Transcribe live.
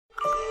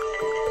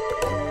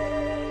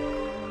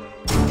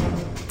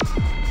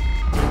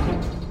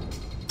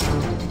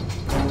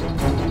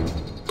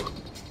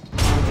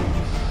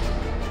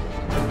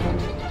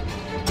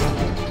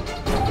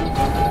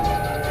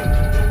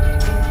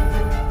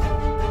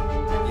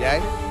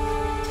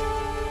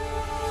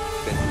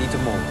niet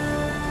de mol.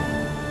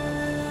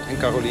 En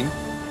Carolien,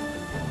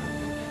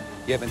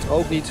 jij bent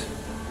ook niet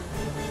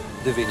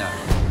de winnaar.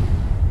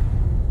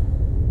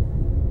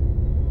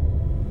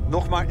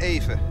 Nog maar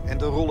even en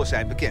de rollen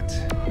zijn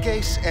bekend.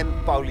 Kees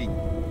en Paulien,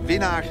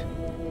 winnaar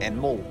en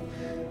mol.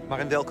 Maar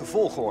in welke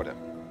volgorde?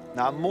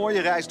 Na een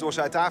mooie reis door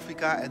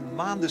Zuid-Afrika en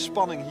maanden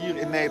spanning hier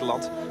in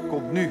Nederland...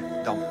 komt nu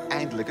dan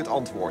eindelijk het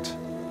antwoord.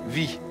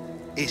 Wie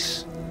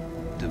is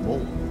de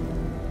mol?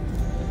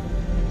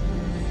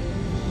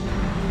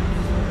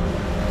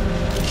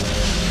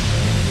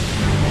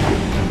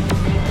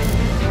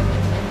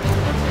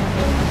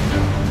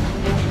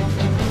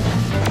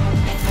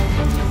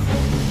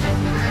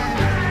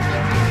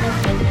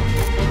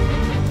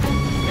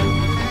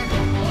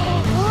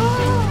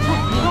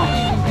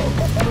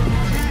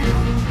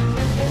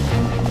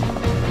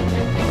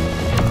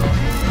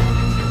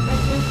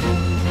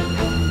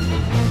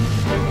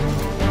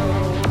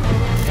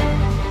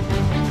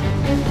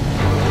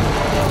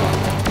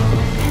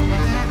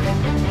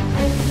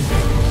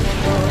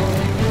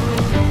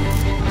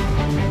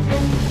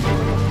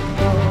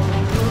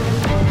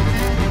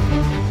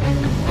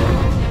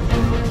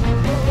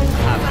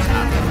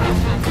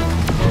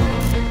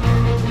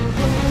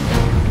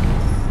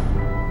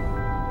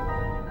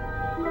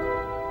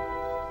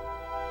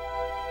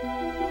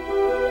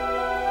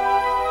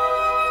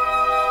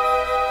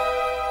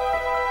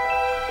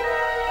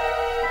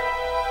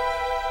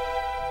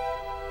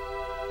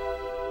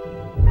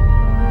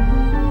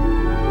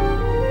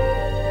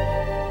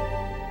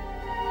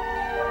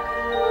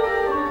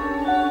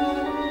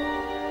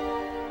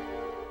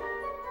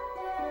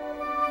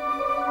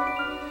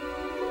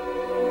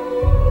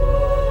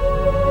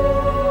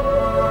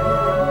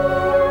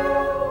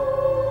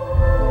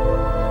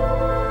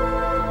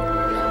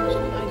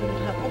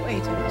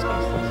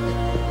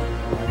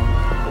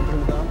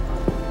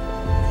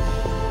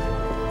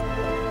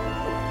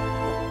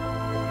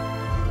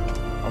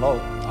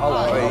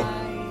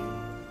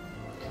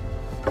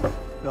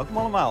 Welkom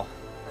allemaal.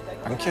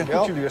 Dank je.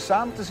 Goed jullie weer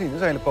samen te zien. Dat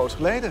is een hele poos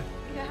geleden.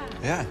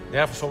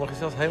 Ja, voor sommigen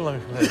is dat heel lang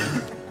geleden.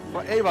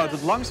 Voor Ewout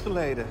het langst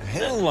geleden.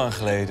 Heel lang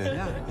geleden.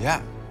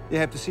 Ja. Je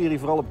hebt de serie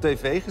vooral op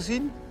tv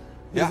gezien.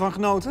 Heb je ervan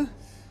genoten?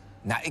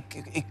 Nou,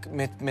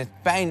 met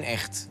pijn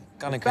echt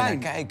kan ik er naar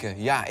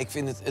kijken. Ja, ik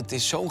vind het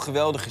is zo'n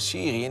geweldige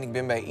serie. En ik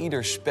ben bij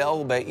ieder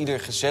spel, bij ieder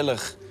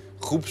gezellig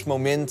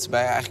groepsmoment...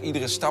 bij eigenlijk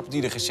iedere stap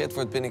die er gezet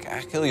wordt, ben ik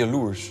eigenlijk heel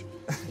jaloers.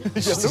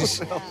 Dus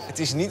het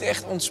is niet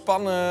echt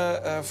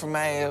ontspannen voor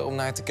mij om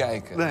naar te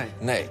kijken.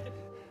 Nee.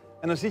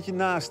 En dan zit je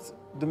naast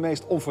de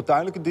meest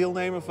onfortuinlijke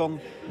deelnemer van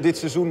dit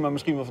seizoen... maar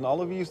misschien wel van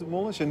alle Wie is de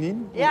Mol,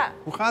 Janine. Ja.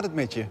 Hoe gaat het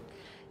met je?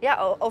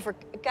 Ja, over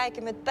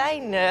kijken met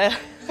pijn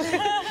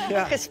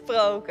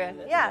gesproken.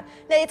 Ja.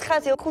 Nee, het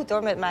gaat heel goed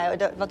hoor met mij,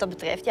 wat dat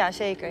betreft. Ja,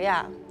 zeker.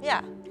 Ja.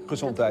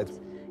 Gezondheid.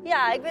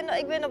 Ja,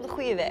 ik ben op de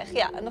goede weg.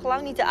 Ja, nog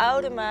lang niet te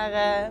oude, maar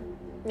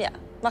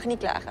mag niet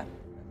klagen.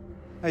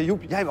 Hey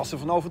Joep, jij was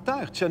ervan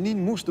overtuigd.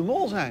 Janine moest de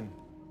mol zijn.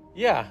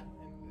 Ja,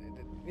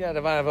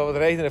 er waren wel wat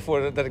redenen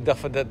voor dat ik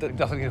dacht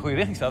dat ik in de goede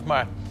richting zat.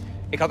 Maar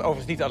ik had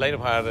overigens niet alleen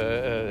op haar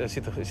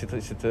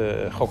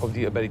zitten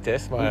gokken bij die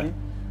test,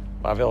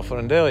 maar wel voor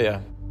een deel,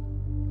 ja.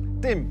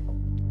 Tim,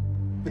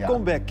 de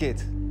comeback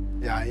kid.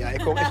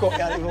 Ik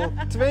wil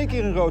 2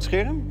 keer een rood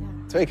scherm.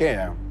 2 keer,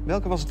 ja.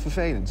 Welke was het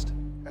vervelendst?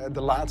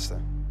 De laatste.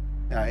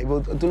 Ja,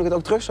 toen ik het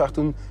ook terugzag,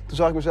 toen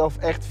zag ik mezelf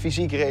echt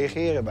fysiek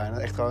reageren bijna.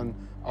 Echt gewoon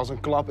als een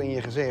klap in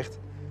je gezicht.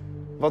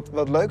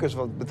 Wat leuk is,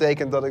 wat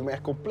betekent dat ik me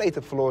echt compleet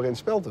heb verloren in het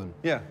spel toen.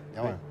 Ja.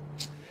 Jammer.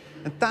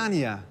 En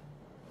Tania,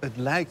 het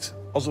lijkt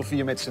alsof we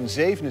hier met z'n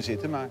 7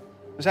 zitten, maar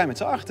we zijn met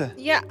z'n 8.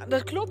 Ja,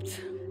 dat klopt.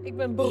 Ik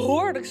ben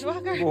behoorlijk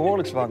zwanger.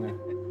 Behoorlijk zwanger.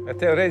 Maar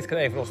theoretisch kan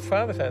een van ons de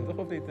vader zijn, toch?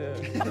 Of niet?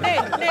 Nee.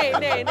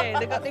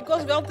 Ik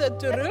was wel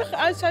terug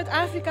uit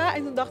Zuid-Afrika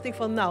en toen dacht ik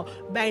van, nou,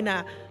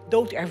 bijna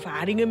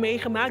doodervaringen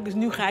meegemaakt. Dus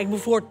nu ga ik me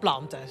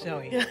voortplanten.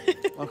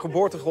 Een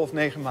geboortegolf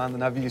 9 maanden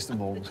na Wie is de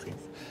Mol misschien.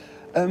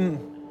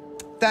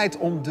 Tijd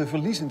om de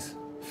verliezend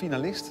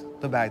finalist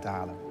erbij te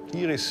halen.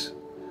 Hier is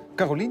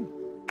Carolien.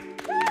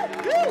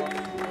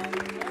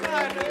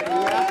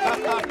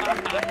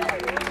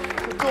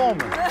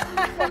 Verdomme.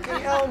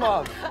 Fucking hell,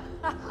 man.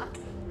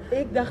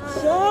 Ik dacht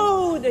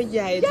zo dat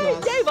jij het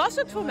was. Jij was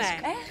het voor mij.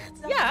 Echt?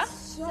 Ja.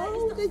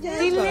 Zo dat jij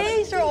die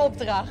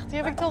laseropdracht, die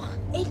heb ik toch...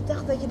 Ik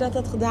dacht dat je dat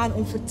had gedaan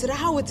om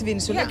vertrouwen te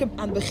winnen. Zo lekker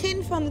aan het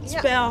begin van het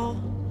spel.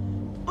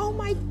 Oh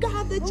my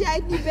god, dat jij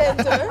het niet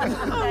bent, hoor.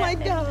 Oh my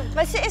god.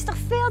 Maar ze is toch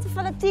veel te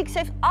fanatiek? Ze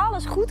heeft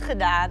alles goed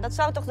gedaan.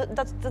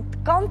 Dat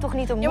kan toch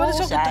niet een mol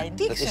zijn?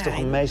 Dat is toch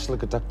een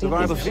meestelijke tactiek? Er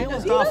waren er veel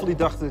aan tafel die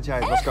dachten dat jij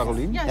het was,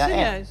 Carolien. Ja,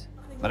 serieus.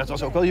 Maar dat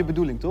was ook wel je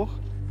bedoeling, toch?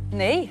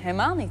 Nee,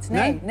 helemaal niet.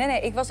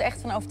 Nee. Ik was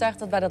echt van overtuigd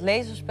dat bij dat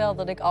laserspel...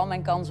 dat ik al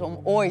mijn kansen om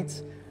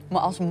ooit me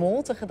als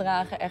mol te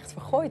gedragen echt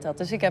vergooid had.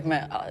 Dus ik heb me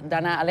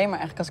daarna alleen maar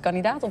eigenlijk als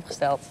kandidaat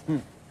opgesteld.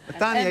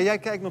 Tania, jij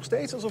kijkt nog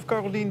steeds alsof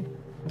Carolien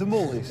de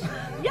mol is.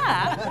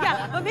 Ja,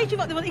 maar weet je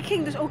wat? Want ik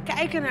ging dus ook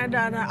kijken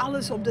naar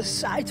alles op de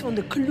site van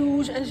de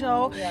clues en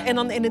zo. Ja. En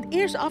dan in de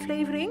eerste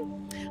aflevering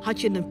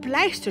had je een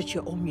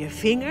pleistertje om je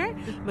vinger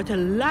met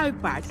een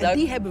luipaard. En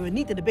die hebben we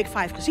niet in de Big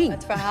Five gezien.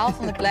 Het verhaal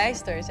van de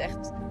pleister is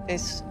echt...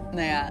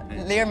 nou ja,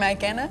 leer mij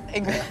kennen.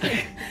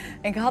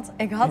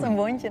 Ik had een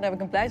wondje, daar heb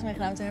ik een pleister mee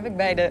gedaan. Toen heb ik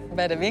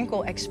bij de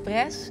winkel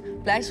expres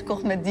pleister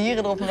gekocht met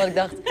dieren erop. Omdat ik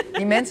dacht,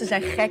 die mensen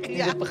zijn gek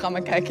die dit programma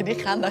kijken. Die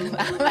gaan daar een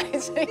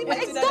aanwijzing.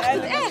 Maar ik dacht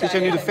het echt. Zit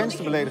jij nu de fans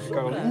te beledigen,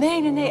 Carolien?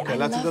 Nee. Oké,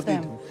 laten we dat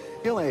niet doen.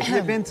 Heel even,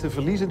 jij bent een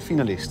verliezend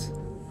finalist.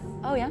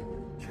 Oh ja?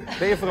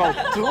 Ben je vooral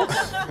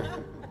trots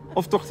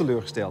of toch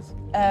teleurgesteld?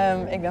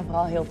 Ik ben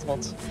vooral heel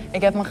trots.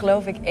 Ik heb me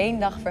geloof ik 1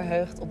 dag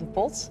verheugd op de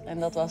pot. En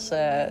dat was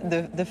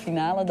de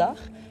finale dag.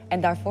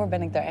 En daarvoor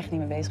ben ik daar echt niet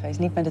mee bezig geweest.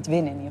 Niet met het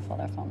winnen in ieder geval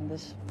daarvan.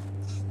 Dus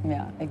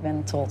ja, ik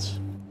ben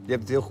trots. Je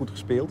hebt het heel goed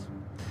gespeeld.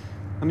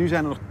 Maar nu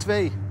zijn er nog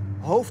 2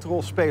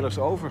 hoofdrolspelers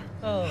over.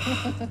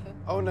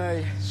 Oh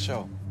nee.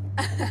 Zo.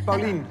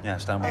 Paulien Ja,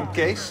 staan we. en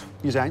Kees,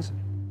 hier zijn ze.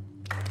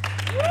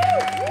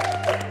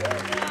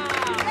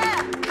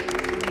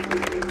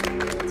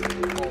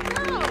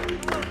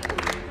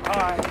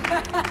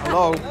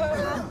 Hallo.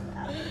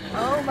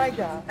 Oh my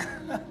god.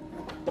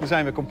 Dan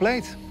zijn we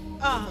compleet.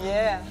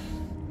 Yeah.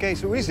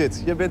 Kees, hoe is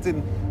het? Je bent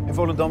in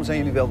Volendam zijn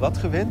jullie wel wat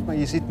gewend, maar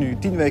je zit nu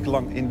 10 weken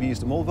lang in Wie is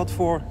de Mol. Wat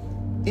voor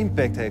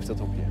impact heeft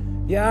dat op je?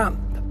 Ja,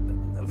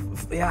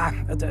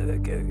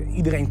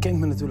 iedereen kent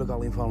me natuurlijk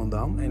al in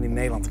Volendam en in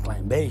Nederland een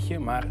klein beetje.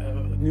 Maar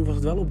nu was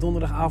het wel op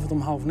donderdagavond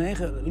om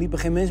 8:30 liepen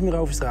geen mensen meer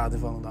over straat in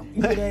Volendam.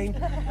 Iedereen,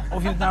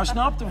 of je het nou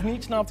snapt of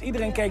niet snapt,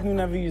 iedereen keek nu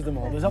naar Wie is de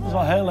Mol. Dus dat was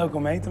wel heel leuk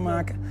om mee te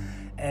maken.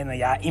 En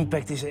ja,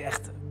 impact is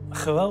echt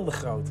geweldig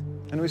groot.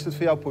 En hoe is het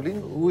voor jou,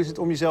 Paulien? Hoe is het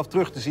om jezelf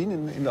terug te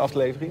zien in de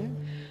afleveringen?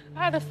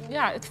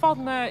 Ja, het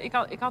valt me...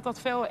 Ik had dat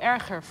veel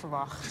erger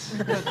verwacht.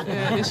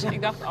 Dus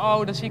ik dacht,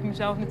 dan zie ik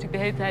mezelf natuurlijk de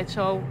hele tijd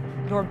zo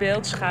door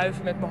beeld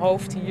schuiven met mijn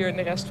hoofd hier en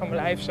de rest van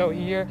mijn lijf zo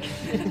hier.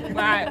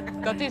 Maar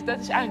dat is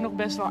eigenlijk nog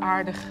best wel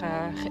aardig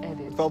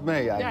geëdit. Valt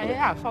mee eigenlijk?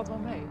 Ja, valt wel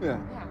mee. Ja.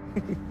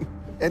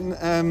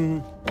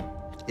 En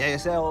jij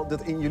zei al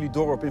dat in jullie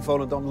dorp in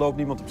Volendam loopt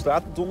niemand op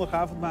straat op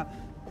donderdagavond, maar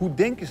hoe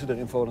denken ze er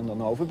in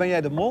Volendam over? Ben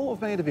jij de mol of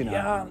ben je de winnaar?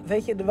 Ja,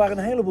 weet je, er waren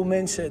een heleboel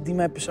mensen die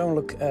mij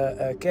persoonlijk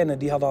kennen.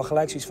 Die hadden al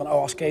gelijk zoiets van,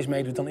 als Kees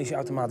meedoet, dan is hij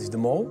automatisch de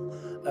mol.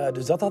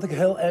 Dus dat had ik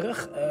heel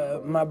erg.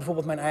 Maar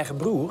bijvoorbeeld mijn eigen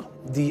broer,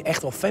 die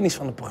echt wel fan is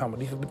van het programma,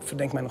 die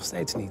verdenkt mij nog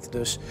steeds niet.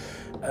 Dus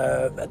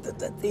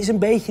het is een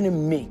beetje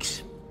een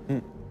mix.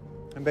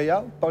 En bij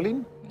jou,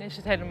 Paulien? Is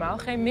het helemaal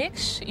geen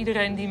mix.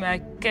 Iedereen die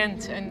mij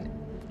kent en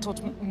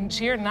tot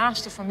zeer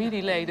naaste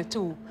familieleden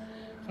toe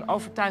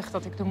overtuigd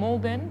dat ik de mol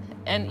ben.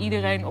 En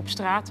iedereen op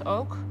straat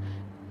ook.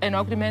 En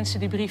ook de mensen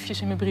die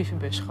briefjes in mijn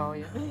brievenbus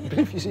gooien.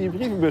 Briefjes in je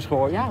brievenbus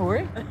gooien? Ja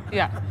hoor.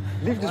 Ja.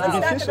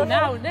 Liefdesbriefjes?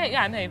 Nou,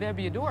 nee, we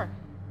hebben je door.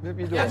 We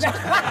hebben je door.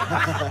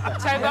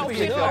 Het zijn wel op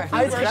zich wel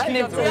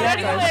uitgeknipt. Ja,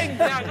 heel eng.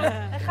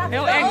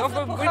 Heel eng. Over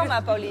het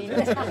programma, Paulien.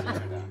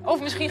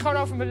 Of misschien gewoon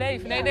over mijn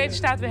leven. Nee, er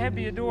staat we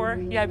hebben je door,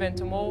 jij bent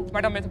de mol.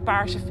 Maar dan met een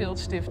paarse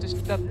viltstift. Dus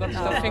dat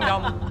vind ik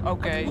dan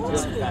oké.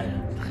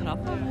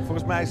 Grappig.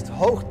 Volgens mij is het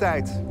hoog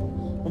tijd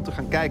om te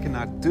gaan kijken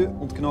naar de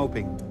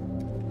ontknoping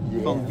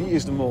van Wie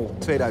is de Mol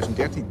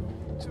 2013.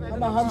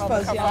 Mijn hand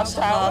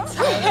vasthouden.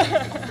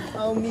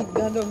 Oh, mi,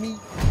 gado, mi.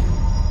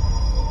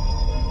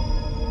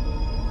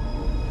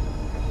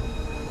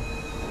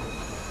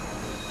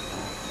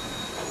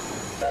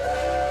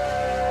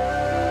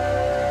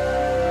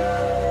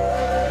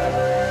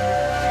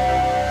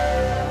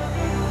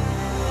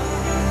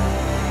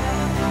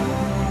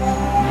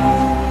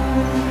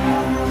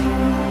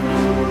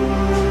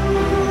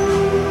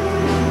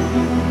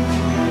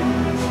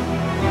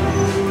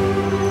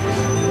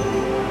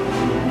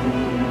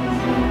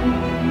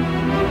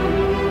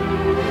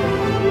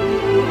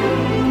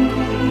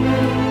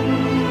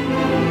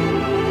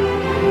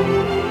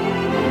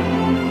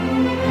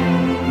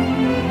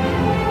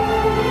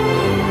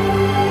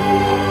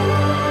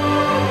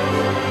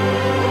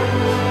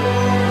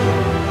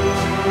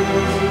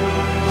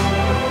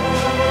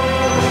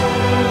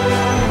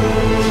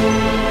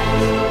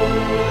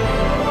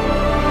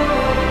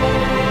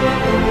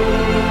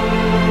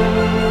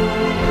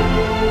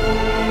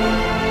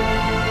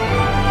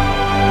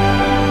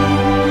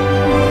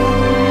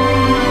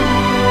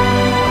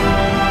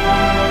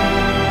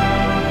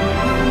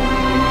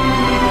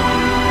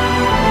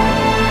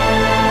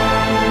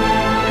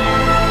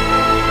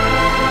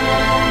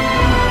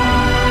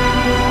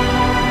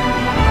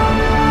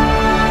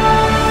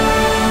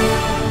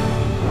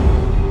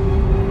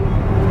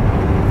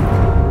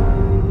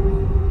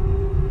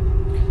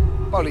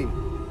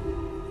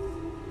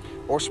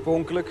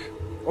 Oorspronkelijk,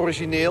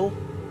 origineel,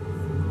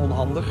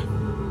 onhandig.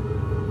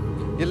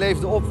 Je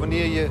leefde op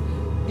wanneer je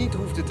niet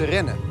hoefde te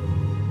rennen.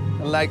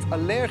 En lijkt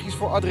allergisch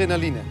voor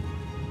adrenaline.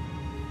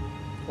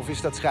 Of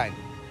is dat schijn?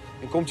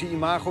 En komt je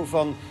imago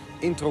van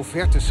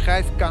introverte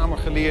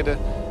schrijfkamergeleerde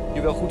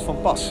je wel goed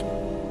van pas?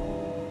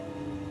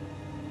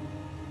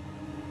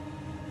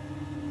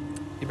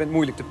 Je bent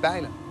moeilijk te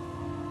peilen.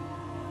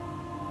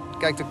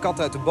 Kijkt de kat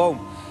uit de boom,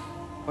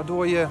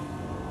 waardoor je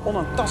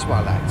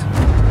onaantastbaar lijkt.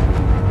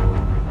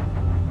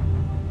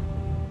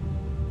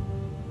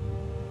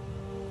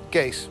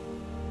 Kees,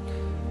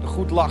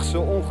 goedlachse,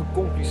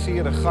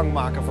 ongecompliceerde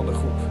gangmaker van de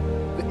groep.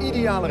 De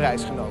ideale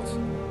reisgenoot.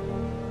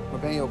 Maar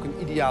ben je ook een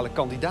ideale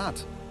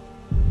kandidaat?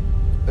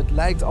 Het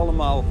lijkt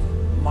allemaal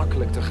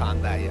makkelijk te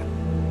gaan bij je.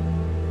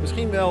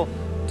 Misschien wel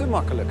te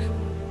makkelijk.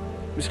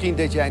 Misschien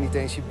deed jij niet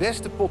eens je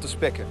beste potten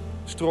spekken.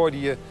 Strooide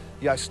je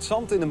juist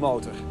zand in de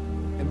motor.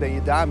 En ben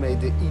je daarmee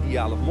de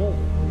ideale mol.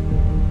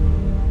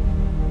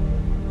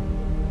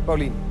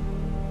 Paulien,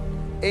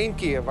 1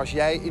 keer was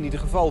jij in ieder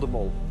geval de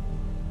mol.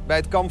 Bij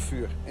het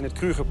kampvuur in het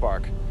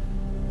Krugerpark.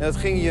 En dat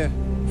ging je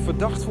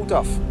verdacht goed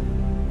af.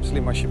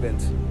 Slim als je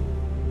bent.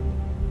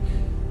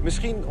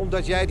 Misschien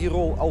omdat jij die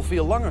rol al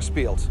veel langer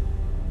speelt.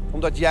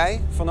 Omdat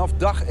jij vanaf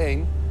dag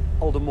 1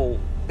 al de mol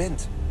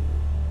bent.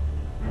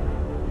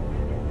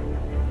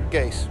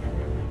 Kees,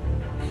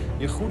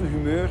 je goede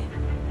humeur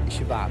is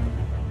je wapen.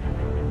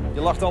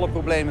 Je lacht alle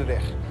problemen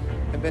weg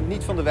en bent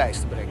niet van de wijs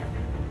te brengen.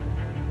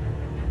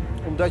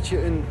 Omdat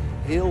je een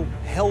heel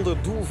helder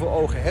doel voor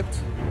ogen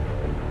hebt.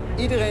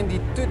 Iedereen die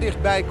te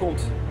dichtbij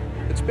komt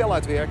het spel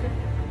uitwerken.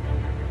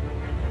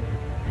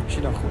 Is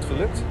je dan goed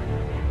gelukt?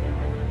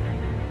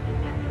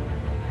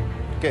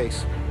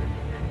 Kees.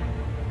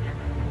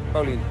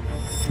 Paulien.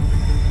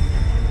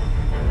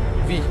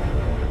 Wie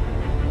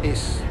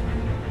is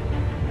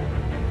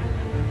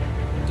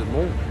de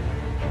mol?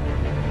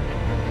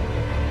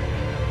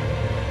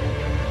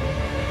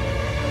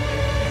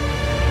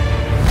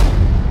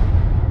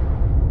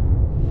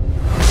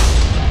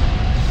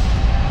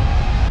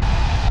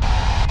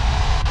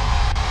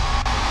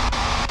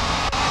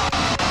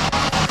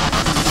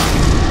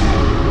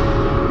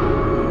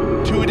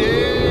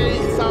 Today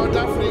in South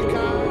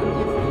Africa,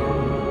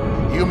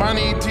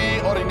 humanity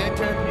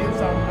originated in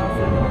South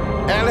Africa.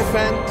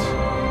 Elephant,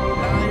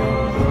 lion.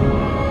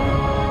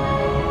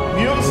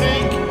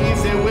 Music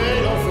is a way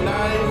of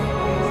life.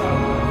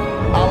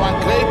 Our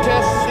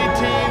greatest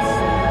cities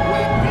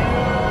will be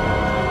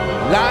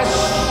lush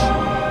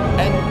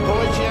and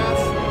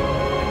gorgeous,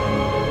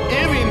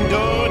 even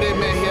though they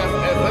may have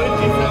a very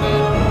different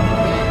meaning.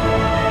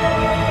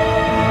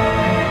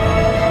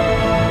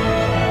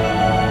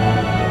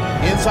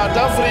 In South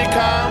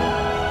Africa,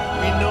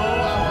 we know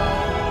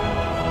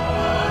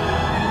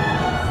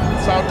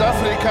South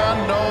Africa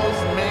knows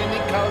many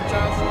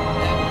cultures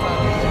and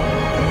traditions.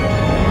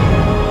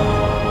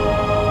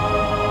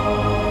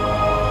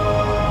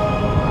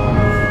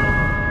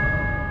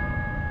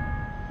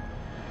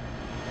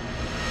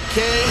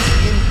 Kees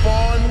in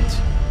bond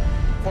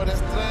for the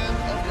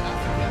strength of the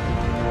African.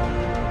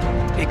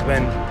 Ik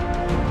ben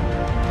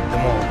de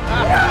mol.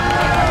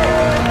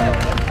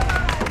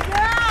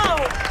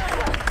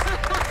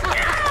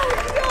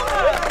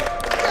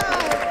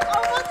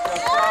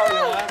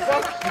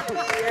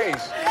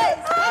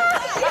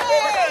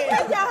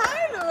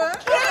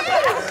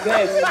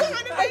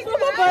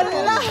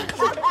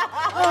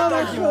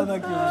 Dankjewel,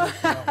 dankjewel.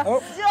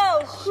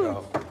 Zo goed.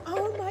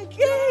 Oh my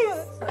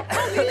god.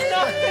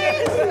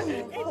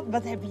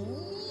 Wat heb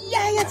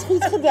jij het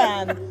goed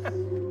gedaan?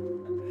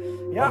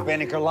 Ja. Wat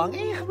ben ik er lang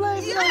in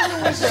gebleven?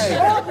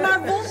 Ja. Maar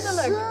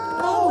wonderlijk.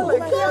 Oh my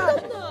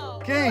god.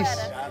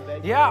 Kees.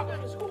 Ja.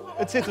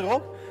 Het zit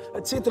erop.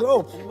 Het zit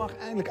erop. Je mag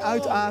eindelijk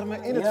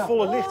uitademen, in het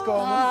volle licht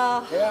komen.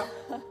 Ja.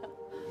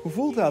 Hoe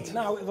voelt dat?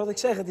 Nou, wat ik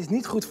zeg, het is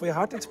niet goed voor je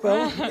hart, dit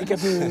spel. Ik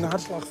heb nu een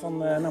hartslag van,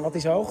 nou wat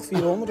is hoog?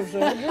 400 of zo.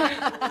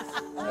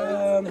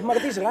 Maar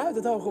het is eruit,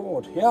 het hoge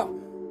woord. Ja.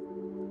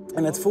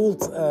 En het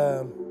voelt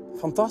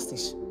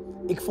fantastisch.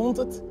 Ik vond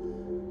het...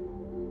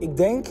 Ik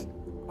denk,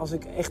 als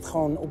ik echt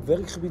gewoon op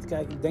werkgebied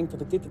kijk... Ik denk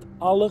dat ik dit het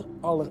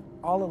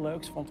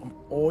allerleukst vond om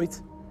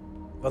ooit...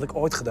 Wat ik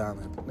ooit gedaan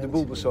heb. De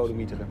boel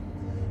besodemieteren.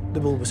 De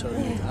boel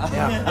besodemieteren,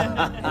 ja.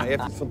 Nou, je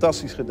hebt het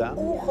fantastisch gedaan.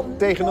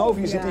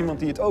 Tegenover je zit iemand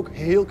die het ook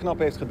heel knap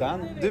heeft gedaan.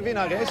 De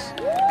winnares.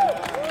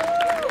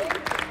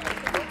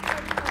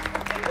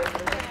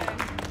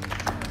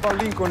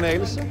 Paulien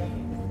Cornelisse.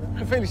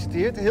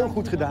 Gefeliciteerd, heel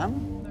goed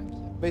gedaan.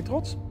 Ben je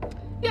trots?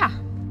 Ja,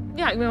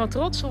 ik ben wel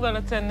trots, hoewel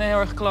het een heel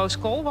erg close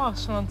call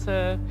was. Want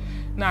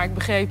naar ik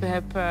begrepen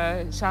heb,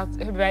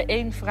 hebben wij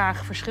 1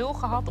 vraag verschil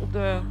gehad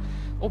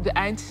op de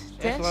eindtest.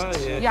 Echt waar?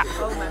 Ja.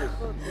 Oh mijn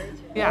god, weet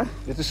je. Ja.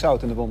 Dit is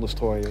zout in de wonder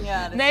strooien.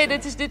 Ja, nee,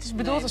 dit is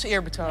bedoeld als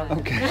eerbetoon.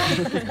 Oké.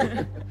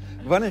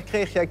 Wanneer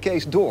kreeg jij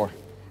Kees door?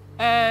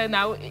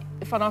 Nou,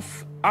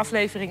 vanaf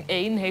aflevering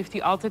 1 heeft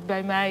hij altijd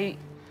bij mij,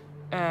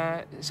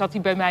 zat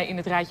hij bij mij in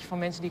het rijtje van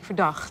mensen die ik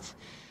verdacht.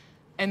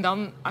 En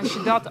dan,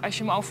 als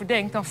je me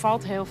overdenkt, dan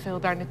valt heel veel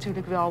daar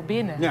natuurlijk wel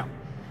binnen. Ja.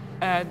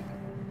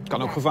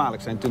 Kan ook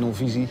gevaarlijk zijn,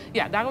 tunnelvisie.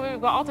 Ja, daarom heb ik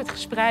wel altijd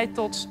gespreid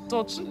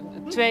tot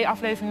 2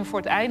 afleveringen voor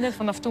het einde.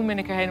 Vanaf toen ben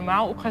ik er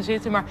helemaal op gaan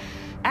zitten. Maar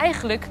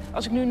eigenlijk,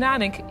 als ik nu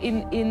nadenk,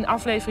 in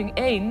aflevering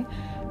 1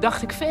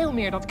 dacht ik veel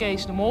meer dat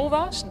Kees de mol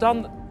was.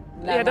 Dan,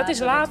 ja, dat is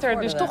later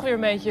dus toch weer een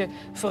beetje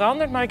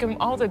veranderd. Maar ik heb hem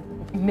altijd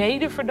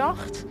mede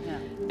verdacht. Ja.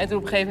 En toen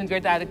op een gegeven moment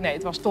werd duidelijk, nee,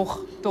 het was toch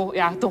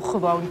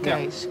gewoon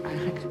Kees. Ja.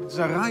 Eigenlijk.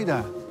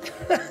 Zarayda.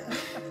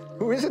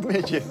 Hoe is het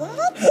met je?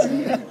 Wat?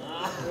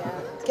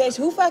 Kees,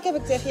 hoe vaak heb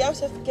ik tegen jou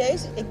gezegd,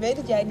 Kees, ik weet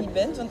dat jij het niet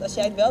bent, want als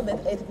jij het wel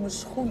bent, eet ik mijn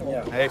schoenen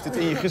op. Hij heeft het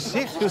in je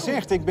gezicht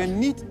gezegd, ik ben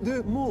niet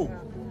de mol.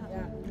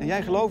 En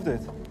jij geloofde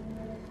het?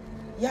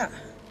 Ja.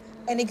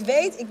 En ik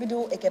weet,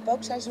 ik heb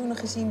ook seizoenen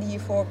gezien die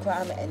hiervoor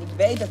kwamen. En ik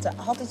weet dat er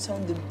altijd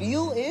zo'n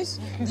debiel is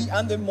die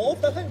aan de mol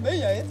vraagt, ben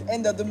jij het?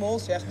 En dat de mol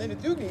zegt, nee,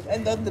 natuurlijk niet.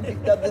 En dat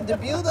de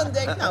debiel dan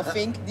denkt, nou,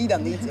 Vink, die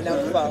dan niet in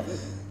elk geval.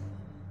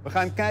 We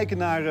gaan kijken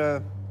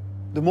naar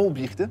de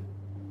molbiechten.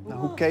 Nou,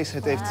 hoe Kees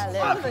het heeft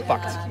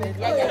aangepakt.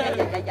 Ja.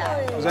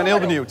 We zijn heel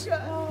benieuwd.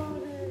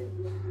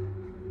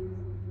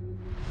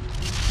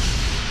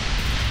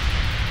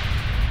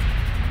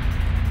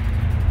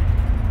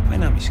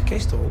 Mijn naam is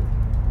Kees Tol.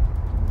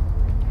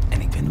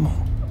 En ik ben de mol.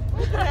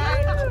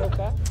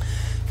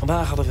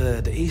 Vandaag hadden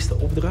we de eerste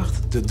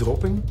opdracht, de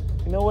dropping.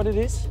 You know what it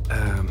is?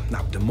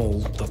 Nou, de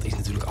mol, dat is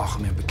natuurlijk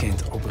algemeen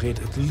bekend, opereert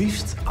het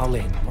liefst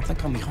alleen. Want dan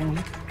kan hij gewoon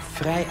lekker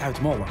vrij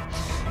uitmollen.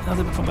 En dat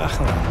heb ik vandaag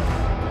gedaan.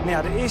 Nou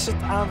ja, de eerste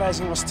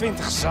aanwijzing was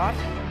 20 zar.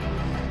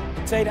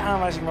 De tweede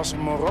aanwijzing was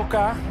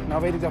Marokka.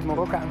 Nou weet ik dat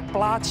Marokka een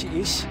plaatsje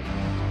is.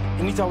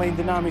 En niet alleen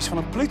de naam is van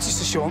een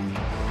politiestation.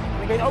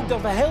 En ik weet ook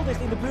dat we heel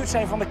dicht in de buurt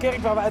zijn van de kerk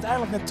waar we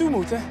uiteindelijk naartoe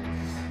moeten.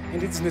 En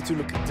dit is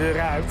natuurlijk de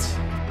ruit.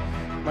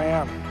 Maar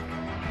ja,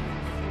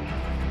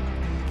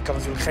 ik kan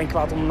natuurlijk geen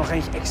kwaad om er nog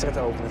eentje extra te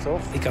openen, toch?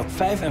 Ik had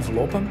 5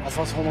 enveloppen.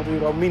 Alvast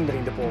 €100 minder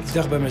in de pot. Ik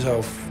dacht bij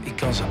mezelf, ik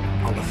kan ze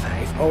alle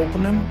 5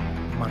 openen.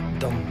 Maar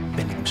dan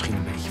ben ik misschien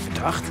een beetje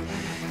verdacht.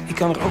 Ik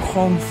kan er ook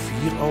gewoon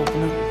 4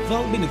 openen,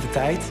 wel binnen de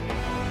tijd.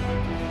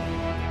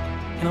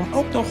 En dan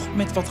ook nog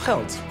met wat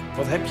geld.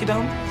 Wat heb je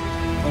dan?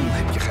 Dan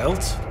heb je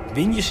geld,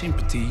 win je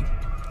sympathie,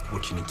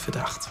 word je niet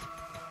verdacht.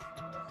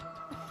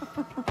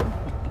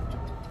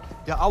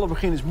 Ja, alle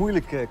begin is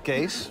moeilijk,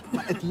 Kees.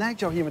 Maar het lijkt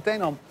jou hier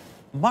meteen al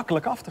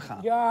makkelijk af te gaan.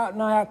 Ja,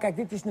 nou ja, kijk,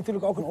 dit is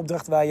natuurlijk ook een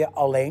opdracht waar je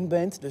alleen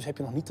bent. Dus heb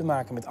je nog niet te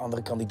maken met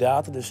andere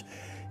kandidaten. Dus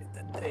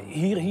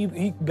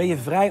hier ben je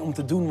vrij om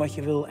te doen wat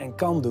je wil en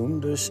kan doen.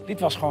 Dus dit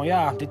was gewoon,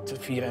 ja,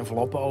 4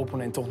 enveloppen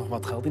openen en toch nog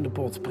wat geld in de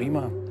pot.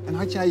 Prima. En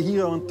had jij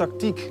hier al een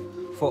tactiek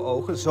voor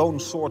ogen? Zo'n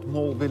soort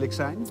mol wil ik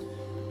zijn?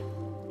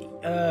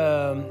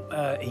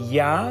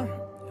 Ja,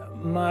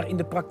 maar in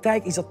de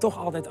praktijk is dat toch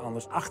altijd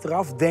anders.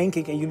 Achteraf denk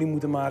ik, en jullie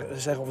moeten maar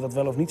zeggen of dat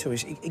wel of niet zo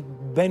is... ik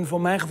ben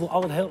voor mijn gevoel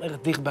altijd heel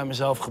erg dicht bij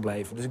mezelf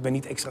gebleven. Dus ik ben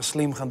niet extra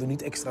slim gaan doen,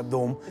 niet extra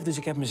dom. Dus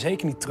ik heb me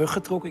zeker niet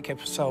teruggetrokken. Ik heb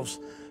zelfs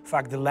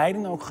vaak de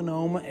leiding ook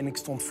genomen. En ik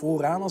stond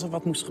vooraan als er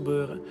wat moest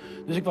gebeuren.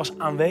 Dus ik was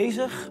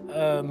aanwezig,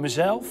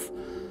 mezelf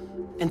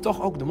en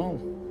toch ook de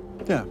mol.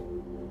 Ja,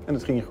 en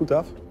dat ging je goed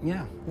af.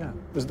 Ja.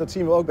 Dus dat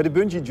zien we ook bij de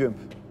bungee jump.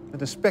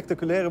 Met een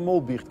spectaculaire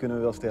molbiecht kunnen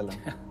we wel stellen.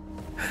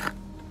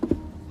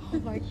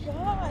 Oh my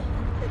god.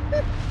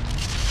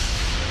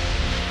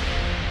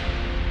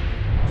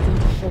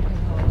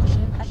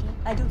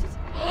 Hij doet het.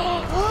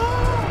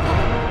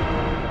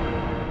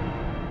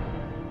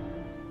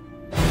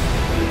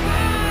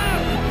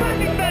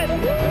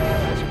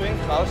 Spring,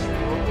 gast.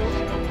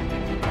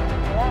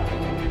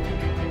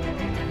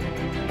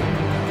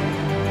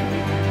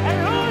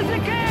 En who's the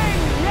king?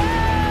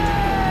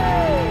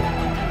 Yay!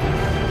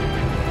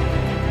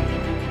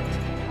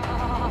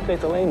 Ik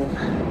weet alleen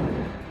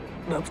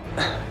dat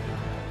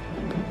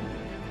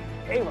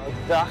Ewout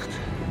dacht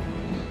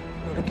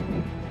dat ik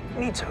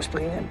niet zou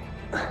springen.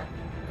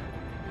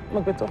 Maar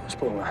ik ben toch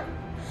gesprongen.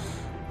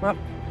 Maar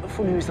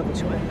voor nu is dat niet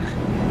zo erg.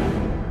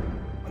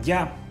 Want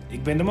ja,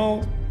 ik ben de mol.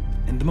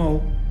 En de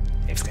mol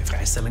heeft geen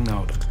vrijstelling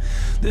nodig.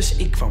 Dus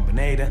ik kwam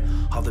beneden,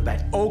 had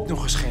erbij ook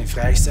nog eens geen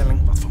vrijstelling...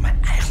 wat voor mij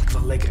eigenlijk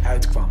wel lekker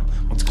uitkwam.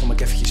 Want dan kon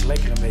ik eventjes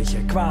lekker een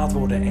beetje kwaad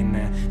worden...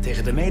 en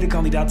tegen de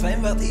medekandidaat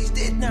van, wat is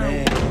dit nou?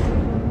 Nee.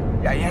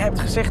 Ja, jij hebt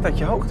gezegd dat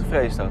je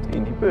hoogtevrees had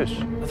in die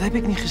bus. Dat heb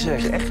ik niet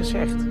gezegd. Dat is echt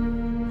gezegd.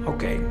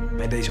 Oké,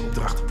 bij deze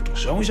opdracht wordt er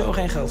sowieso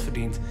geen geld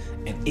verdiend.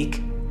 En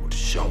ik word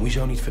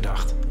sowieso niet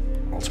verdacht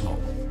als mol.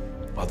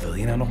 Wat wil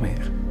je nou nog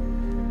meer?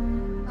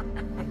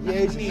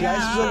 Jezus, jij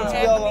is zo'n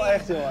spel wel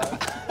echt, jongen.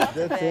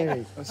 Dat denk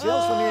ik. Want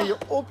zelfs wanneer je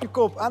op je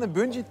kop aan een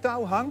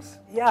bungee-touw hangt...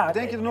 Ja,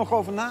 denk je er nog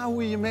over na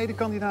hoe je je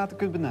medekandidaten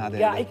kunt benadelen?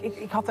 Ja,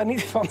 ik had daar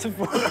niet van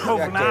tevoren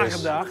over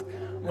nagedacht.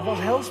 Het was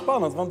heel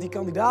spannend, want die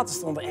kandidaten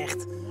stonden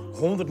echt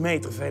 100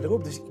 meter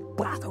verderop. Dus ik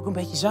praat ook een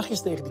beetje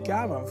zachtjes tegen die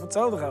camera. Maar voor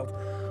hetzelfde geld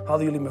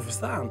hadden jullie me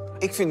verstaan.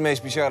 Ik vind het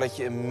meest bizar dat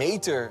je een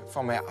meter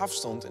van mij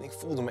afstond. En ik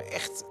voelde me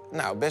echt,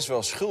 best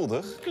wel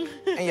schuldig.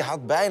 En je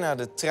had bijna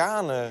de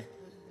tranen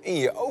in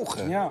je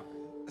ogen. Ja.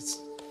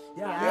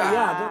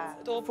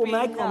 Voor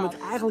mij kwam het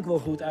eigenlijk wel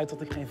goed uit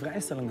dat ik geen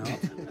vrijstelling had.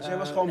 Dus jij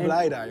was gewoon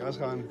blij daar? Je was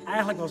gewoon...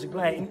 Eigenlijk was ik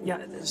blij. En ja,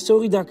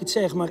 sorry dat ik het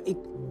zeg, maar ik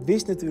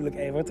wist natuurlijk,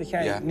 Ewout, dat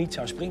jij niet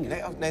zou springen.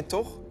 Nee,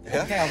 toch?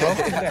 Ja? Jij had ook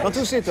gevraagd. Want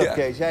hoe zit dat,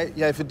 Kees?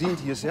 Jij verdient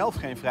hier zelf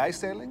geen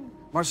vrijstelling...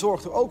 maar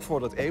zorgt er ook voor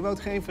dat Ewout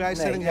geen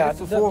vrijstelling heeft.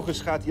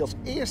 Vervolgens gaat hij als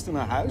eerste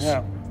naar huis.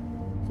 Ja.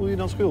 Voel je je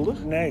dan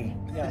schuldig? Nee.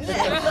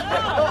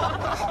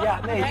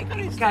 Nee.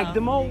 Kijk, de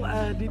mol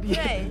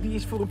die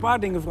is voor een paar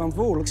dingen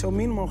verantwoordelijk. Zo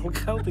min mogelijk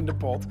geld in de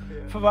pot,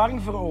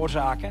 verwarring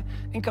veroorzaken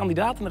en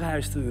kandidaten naar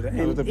huis sturen.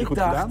 Nou, dat heb je goed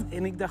gedaan.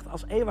 En ik dacht,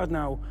 als Ewout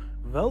nou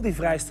wel die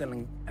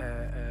vrijstelling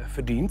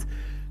verdient,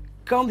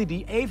 kan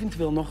die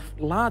eventueel nog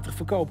later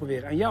verkopen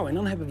weer aan jou. En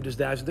dan hebben we dus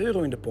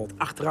 €1000 in de pot.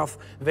 Achteraf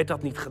werd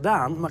dat niet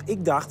gedaan, maar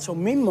ik dacht, zo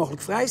min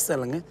mogelijk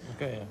vrijstellingen.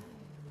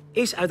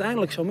 is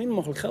uiteindelijk zo min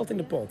mogelijk geld in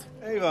de pot.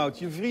 Ewout,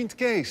 je vriend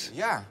Kees.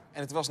 Ja,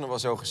 en het was nog wel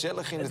zo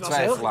gezellig in de Het was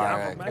heel-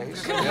 twijfelaar, ja,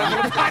 Kees.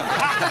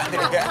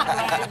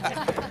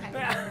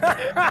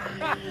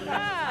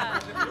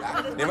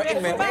 Nee, maar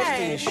ik ben echt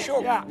in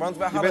shock. Want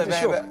we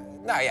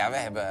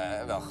hebben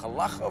wel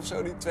gelachen of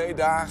zo die 2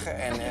 dagen.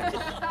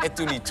 En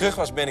toen hij terug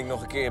was,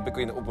 heb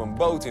ik op een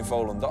boot in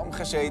Volendam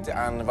gezeten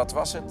aan, wat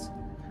was het?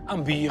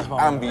 Aan bier gewoon.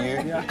 Aan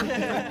bier. Ja.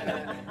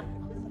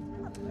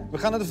 We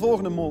gaan naar de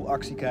volgende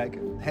molactie kijken.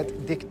 Het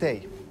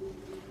dicté.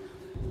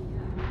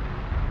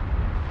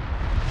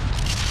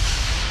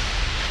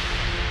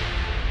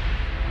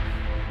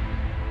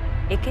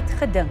 Ik het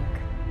gedink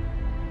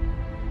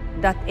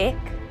dat ik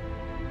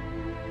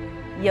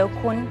jou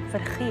kon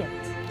vergeet.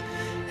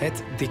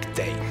 Het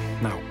dicté.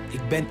 Nou,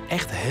 ik ben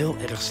echt heel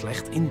erg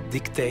slecht in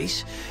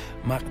dictées.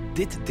 Maar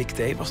dit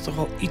dicté was toch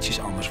wel ietsjes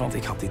anders. Want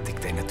ik had dit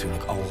dicté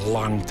natuurlijk al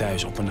lang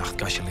thuis op een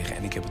nachtkastje liggen.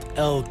 En ik heb het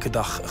elke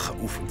dag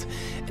geoefend.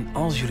 En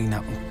als jullie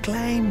nou een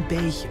klein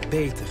beetje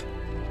beter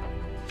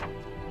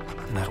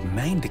naar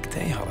mijn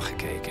dicté hadden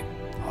gekeken,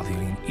 hadden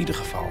jullie in ieder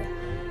geval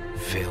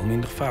veel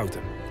minder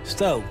fouten.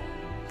 Stel,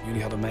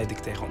 jullie hadden mijn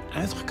dicté gewoon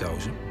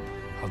uitgekozen,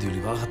 hadden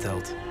jullie wel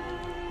geteld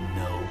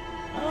 0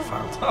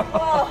 fouten.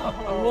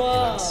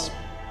 Helaas.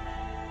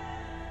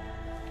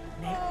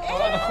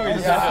 Wat een goede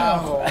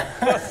zaak.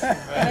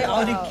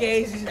 Al die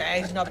cases,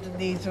 hij snapt het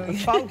niet. Een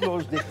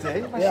foutloos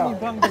dicté. Was je niet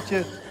bang dat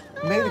je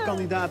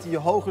medekandidaten je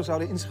hoger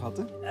zouden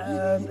inschatten?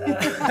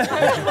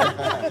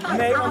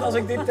 Nee, want als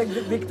ik dit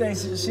dicté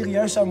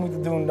serieus zou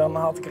moeten doen, dan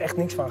had ik er echt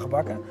niks van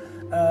gebakken.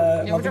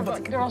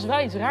 Er was wel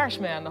iets raars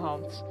mee aan de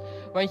hand.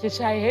 Want je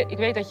zei, ik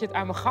weet dat je het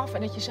aan me gaf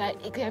en dat je zei,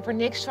 ik heb er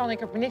niks van, ik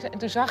heb er niks van. En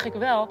toen zag ik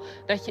wel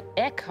dat je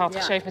ek had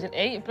geschreven met een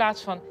E in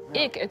plaats van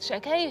ik. En toen zei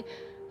ik, hé,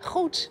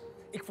 goed.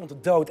 Ik vond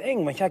het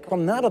doodeng, want jij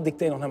kwam na dat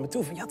dicté nog naar me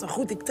toe. Van, je had een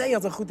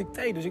goed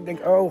dicté, Dus ik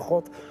denk, oh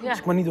god, als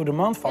ik maar niet door de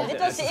mand val. Dit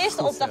was de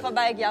eerste opdracht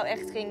waarbij ik jou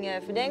echt ging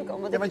verdenken.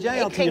 Omdat Want jij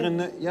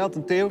had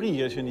een theorie,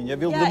 Janine. Jij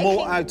wilde de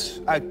mol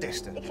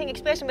uittesten. Ik ging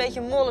expres een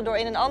beetje mollen door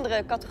in een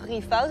andere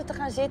categorie fouten te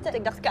gaan zitten.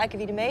 Ik dacht, kijken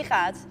wie er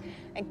meegaat.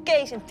 En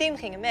Kees en Tim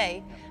gingen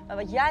mee. Maar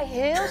wat jij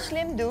heel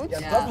slim doet,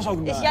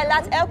 is jij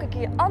laat elke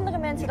keer andere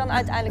mensen dan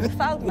uiteindelijk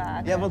de fout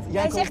maken. Ja, want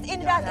jij zegt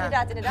inderdaad.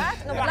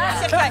 En op het laatst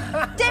zeg jij,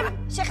 Tim,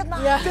 zeg het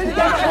maar. Ja. En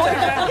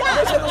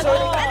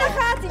dan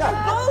gaat hij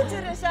met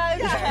boter en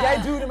suiker.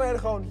 Jij duwde mij er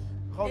gewoon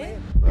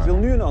in. Ik wil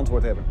nu een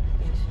antwoord hebben.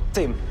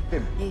 Tim.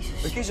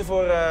 Jezus. We kiezen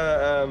voor,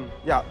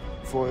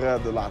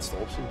 de laatste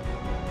optie.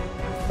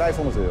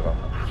 €500.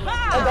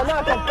 En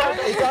daarna kwam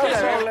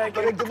ik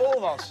dat ik de mol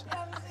was.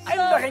 En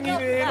daar ging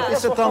iedereen.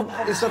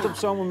 Is dat op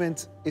zo'n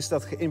moment, is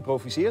dat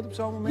geïmproviseerd op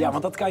zo'n moment? Ja,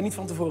 want dat kan je niet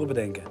van tevoren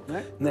bedenken.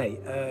 Nee?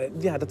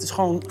 Nee, dat is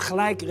gewoon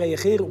gelijk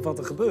reageren op wat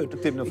er gebeurt. De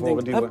Tim naar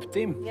voren duwen. Hup,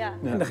 Tim. Ja.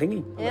 En dat ging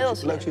niet. Heel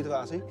slim. Leuke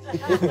situatie.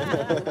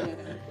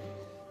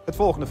 Het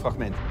volgende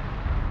fragment.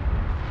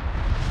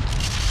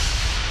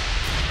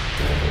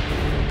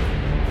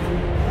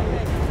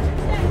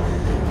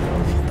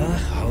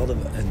 Vandaag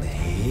hadden we een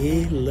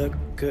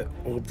heerlijke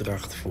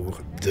opdracht voor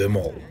de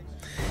mol.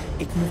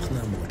 Ik mocht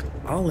namelijk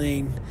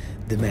alleen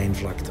de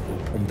mijnvlakte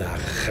op om daar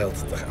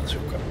geld te gaan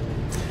zoeken.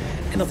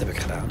 En dat heb ik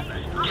gedaan.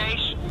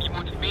 Kees, je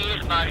moet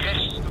meer naar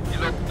rechts. Je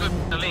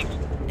loopt naar links.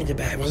 En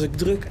daarbij was ik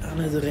druk aan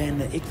het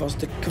rennen. Ik was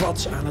de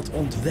kwats aan het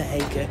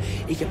ontwijken.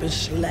 Ik heb een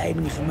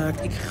slijding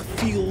gemaakt. Ik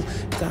viel.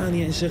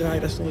 Tania en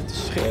Zarayda stonden te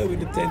schreeuwen in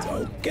de tent. Oh,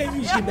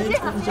 Kees, je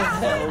bent onze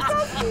held.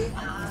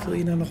 Wat wil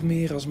je nou nog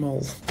meer als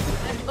mol?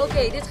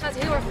 Oké, dit gaat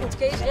heel erg goed,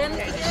 Kees. Ren,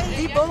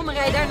 die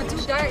bomenrij daar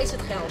naartoe, daar is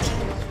het geld.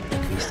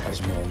 Ik wist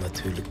als mol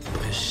natuurlijk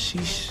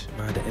precies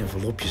waar de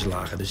envelopjes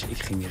lagen. Dus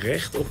ik ging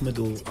recht op mijn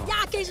doel af.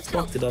 Ja, Kees, het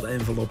geld. Pakte dat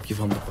envelopje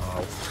van de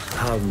paal,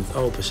 haalde het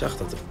open, zag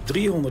dat er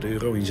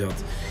 €300 in zat.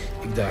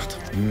 Ik dacht,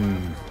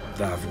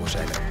 daarvoor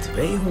zijn er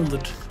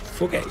 200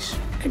 voor Kees.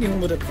 En die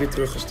 100 heb ik weer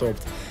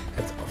teruggestopt.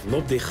 Het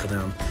envelop dicht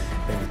gedaan.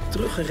 Ben weer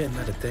teruggerend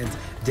naar de tent.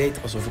 Deed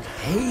alsof ik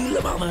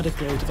helemaal naar de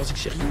kloten was. Ik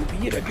zeg, Joep,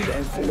 hier heb je de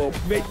envelop.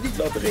 Ik weet niet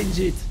wat erin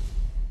zit.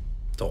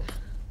 Top.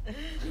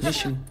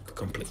 Mission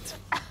complete.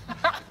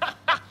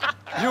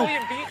 Joep,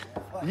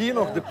 hier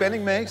nog de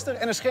penningmeester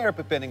en een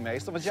scherpe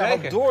penningmeester. Want jij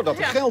Zeker. had door dat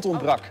er geld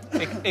ontbrak.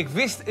 Ik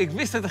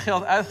wist dat er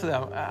geld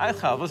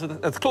uitgehaald was.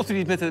 Het klopte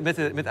niet met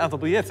het aantal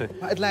biljetten.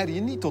 Maar het leidde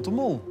je niet tot de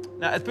mol.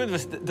 Nou, het punt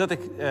was dat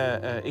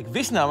ik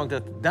wist namelijk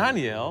dat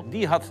Daniël,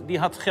 die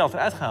had geld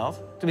eruit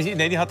gehaald. Tenminste,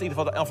 nee, die had in ieder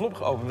geval de envelop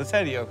geopend, dat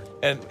zei hij ook.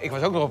 En ik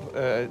was ook nog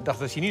dacht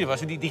dat Janine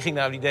was, en die deed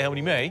helemaal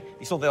niet mee.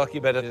 Die stond elke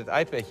keer bij het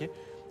iPadje.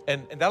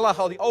 En daar lag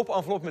al die open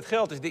envelop met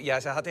geld.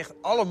 Dus ze had echt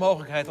alle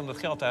mogelijkheid om dat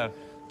geld daar,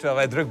 terwijl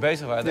wij druk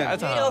bezig waren, eruit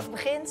te halen. Hierover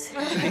begint.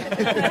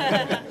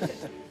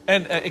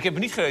 En ik heb me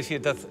niet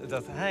gerealiseerd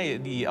dat hij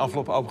die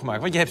envelop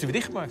opengemaakt, want je hebt ze weer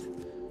dichtgemaakt.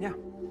 Ja.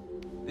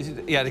 Dus,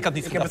 ja, ik had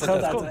niet Ik heb het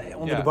gedacht geld dat kon.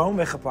 onder de boom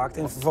weggepakt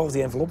en vervolgens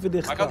die envelop weer Maar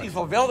ik had in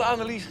dichtgepakt. ieder geval wel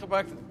de analyse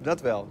gemaakt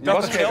Dat wel.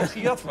 dat het geld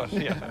gejat was.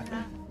 Ja.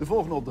 De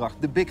volgende opdracht,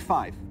 de Big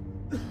Five.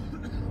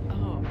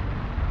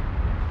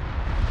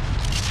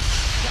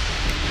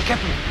 Ik heb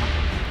hem.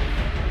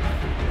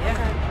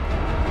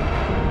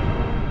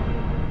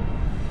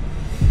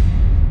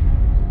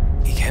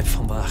 Ik heb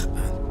vandaag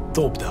een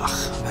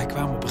topdag. Wij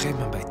kwamen op een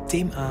gegeven moment bij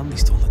Tim aan. Die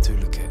stond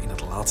natuurlijk in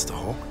het laatste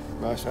hok.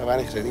 Maar is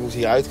weinig gezegd, ik moest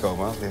hier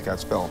uitkomen, anders lig ik uit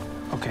het spel.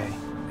 Oké.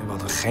 En we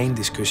hadden geen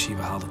discussie,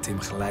 we haalden Tim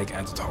gelijk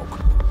uit het hok.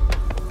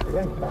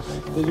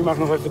 Dus je mag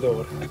nog even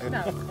door.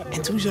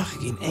 En toen zag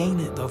ik in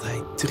ene dat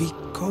hij 3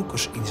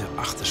 kokers in zijn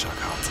achterzak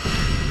had.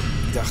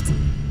 Ik dacht,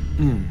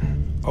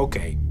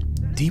 oké,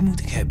 die moet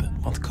ik hebben,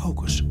 want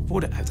kokers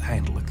worden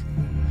uiteindelijk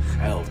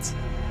geld.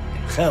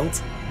 En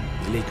geld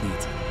wil ik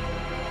niet.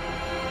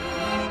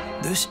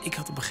 Dus ik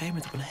had op een gegeven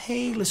moment op een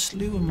hele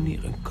sluwe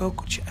manier een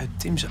kokertje uit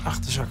Tim's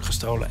achterzak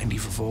gestolen en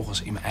die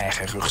vervolgens in mijn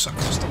eigen rugzak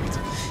gestopt.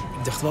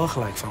 Ik dacht wel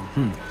gelijk van,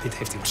 dit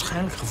heeft hij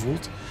waarschijnlijk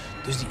gevoeld,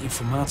 dus die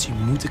informatie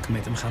moet ik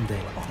met hem gaan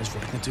delen. Anders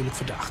word ik natuurlijk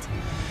verdacht.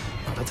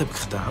 Nou, dat heb ik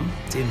gedaan.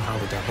 Tim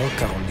haalde daar wel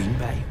Carolien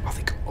bij, wat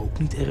ik ook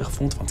niet erg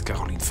vond, want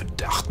Carolien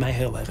verdacht mij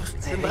heel erg.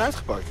 Heb je hem eruit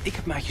gepakt? Ik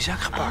heb hem uit je zak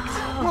gepakt.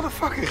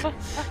 Motherfucker.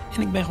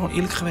 En ik ben gewoon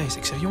eerlijk geweest.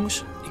 Ik zeg,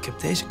 jongens, ik heb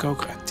deze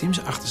koker uit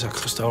Tim's achterzak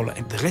gestolen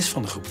en de rest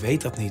van de groep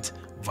weet dat niet.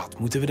 Wat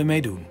moeten we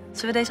ermee doen?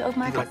 Zullen we deze ook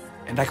maken?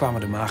 En daar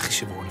kwamen de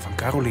magische woorden van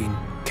Carolien.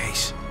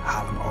 Kees,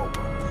 haal hem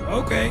open.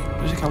 Oké,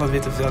 dus ik haal het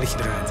witte velletje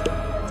eruit.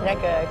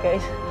 Trekken,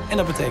 Kees. En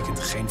dat betekent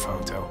geen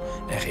foto.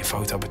 En geen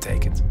foto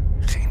betekent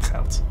geen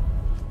geld.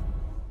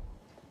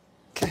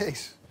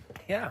 Kees.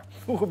 Ja.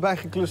 Vroeger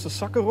bijgekluste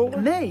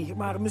zakkenrollen? Nee,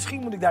 maar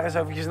misschien moet ik daar eens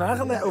eventjes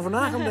over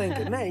na gaan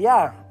denken. Nee,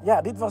 ja,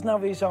 dit was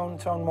nou weer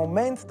zo'n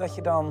moment dat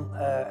je dan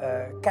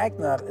kijkt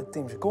naar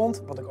Tim's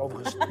kont, wat ik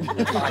overigens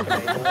vaker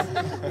deed.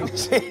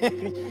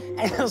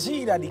 En dan zie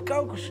je daar die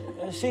kokers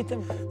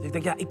zitten. Dus ik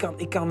denk, ja,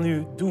 ik kan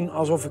nu doen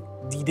alsof ik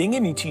die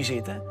dingen niet zie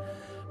zitten.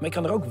 Maar ik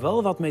kan er ook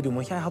wel wat mee doen,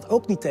 want jij had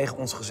ook niet tegen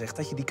ons gezegd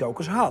dat je die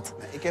kokers had.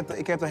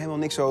 Ik heb daar helemaal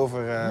niks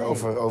over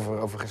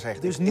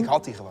gezegd. Dus ik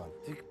had die gewoon.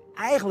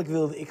 Eigenlijk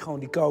wilde ik gewoon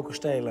die koker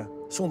stelen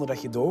zonder dat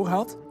je het door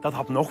had. Dat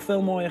had nog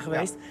veel mooier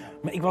geweest. Ja.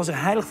 Maar ik was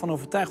er heilig van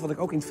overtuigd, wat ik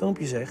ook in het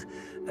filmpje zeg,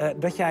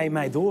 dat jij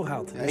mij door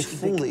had. Ja, dus ik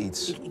voelde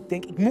iets. Ik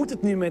denk, ik moet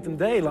het nu met hem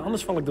delen,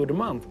 anders val ik door de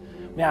mand.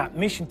 Maar ja,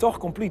 mission toch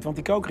complete, want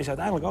die koker is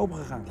uiteindelijk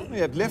opengegaan. Je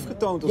hebt lef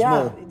getoond als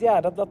mol.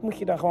 Ja, dat moet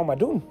je dan gewoon maar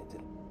doen.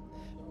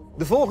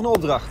 De volgende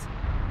opdracht.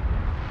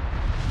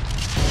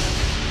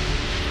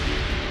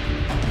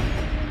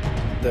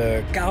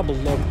 De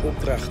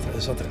kabelloopopdracht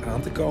zat er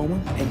aan te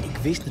komen. En ik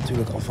wist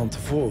natuurlijk al van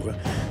tevoren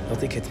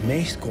dat ik het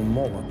meest kon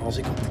mollen als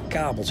ik op de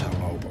kabel zou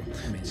lopen.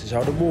 Mensen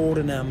zouden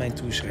woorden naar mij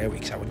toe schreeuwen.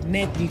 Ik zou het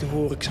net niet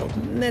horen. Ik zou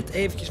het net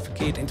eventjes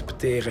verkeerd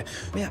interpreteren.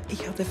 Maar ja,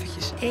 ik had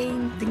eventjes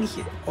 1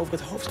 dingetje over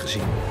het hoofd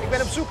gezien. Ik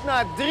ben op zoek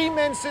naar 3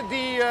 mensen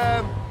die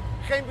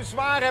geen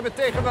bezwaar hebben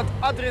tegen wat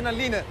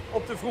adrenaline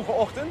op de vroege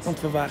ochtend.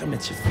 Want we waren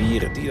met z'n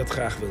 4 die dat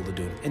graag wilden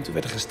doen. En toen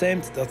werd er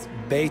gestemd dat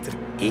beter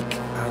ik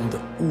aan de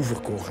oever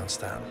kon gaan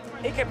staan.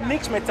 Ik heb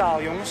niks met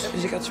taal, jongens.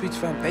 Dus ik had zoiets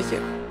van, weet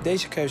je,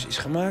 deze keuze is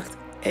gemaakt.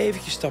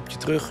 Eventjes een stapje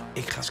terug.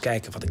 Ik ga eens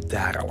kijken wat ik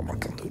daar allemaal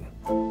kan doen.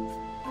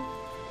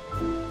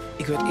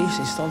 Ik werd in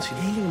eerste instantie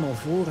helemaal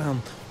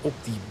vooraan op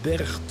die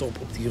bergtop,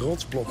 op die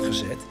rotsblok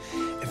gezet.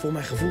 En voor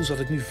mijn gevoel zat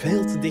ik nu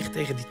veel te dicht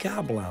tegen die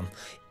kabel aan.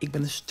 Ik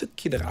ben een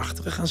stukje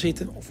erachter gaan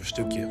zitten, of een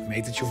stukje, een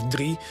metertje of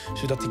 3...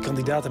 zodat die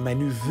kandidaten mij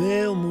nu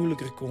veel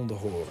moeilijker konden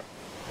horen.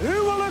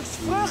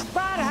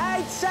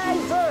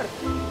 Huwelijksvruchtbaarheidscijfer!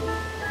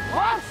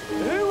 Wat?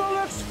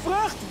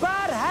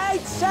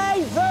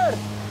 Huwelijksvruchtbaarheidscijfer!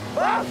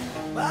 Wat?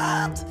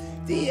 Wat?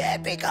 Die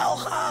heb ik al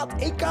gehad.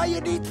 Ik kan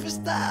je niet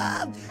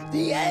verstaan.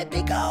 Die heb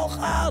ik al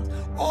gehad.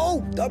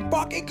 Oh, dan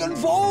pak ik een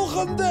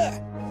volgende.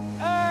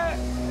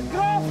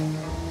 Drop!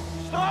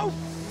 Stroop!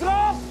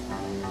 Drop!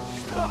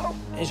 Stroop!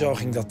 En zo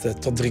ging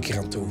dat tot 3 keer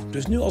aan toe.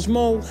 Dus nu als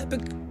mol heb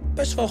ik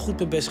best wel goed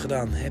mijn best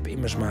gedaan. Heb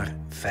immers maar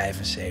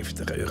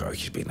 75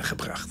 eurotjes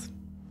binnengebracht.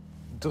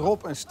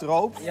 Drop en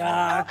stroop.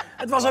 Ja,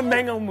 het was een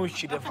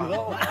mengelmoesje daarvan.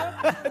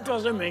 Het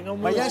was een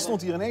mengelmoesje. Maar jij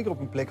stond hier in één keer op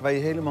een plek waar je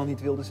helemaal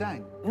niet wilde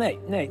zijn.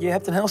 Nee. Je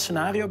hebt een heel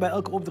scenario bij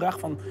elke opdracht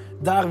van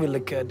daar wil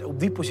ik, op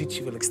die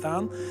positie wil ik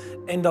staan.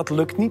 En dat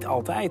lukt niet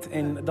altijd.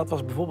 En dat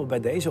was bijvoorbeeld bij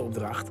deze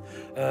opdracht.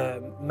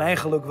 Mijn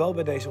geluk wel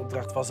bij deze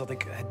opdracht was dat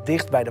ik het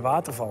dicht bij de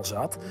waterval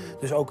zat.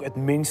 Dus ook het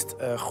minst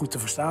goed te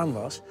verstaan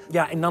was.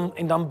 Ja,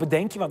 en dan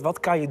bedenk je wat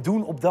kan je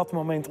doen op dat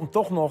moment om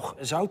toch nog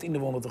zout in de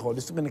wonden te gooien.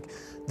 Dus toen ben ik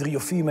 3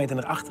 of 4 meter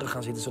naar achteren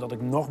gaan zitten, zodat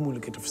ik nog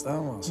moeilijker te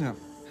verstaan was. Ja.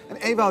 En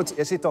Ewout,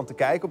 jij zit dan te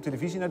kijken op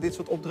televisie naar dit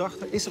soort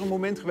opdrachten. Is er een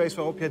moment geweest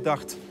waarop jij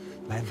dacht,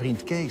 mijn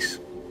vriend Kees,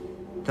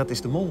 dat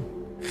is de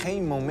mol?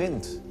 Geen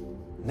moment.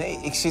 Nee,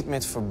 ik zit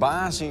met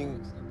verbazing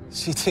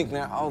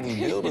naar al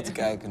die beelden te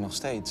kijken, nog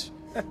steeds.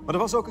 Maar er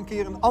was ook een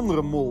keer een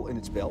andere mol in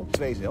het spel,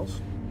 2 zelfs,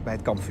 bij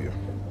het kampvuur.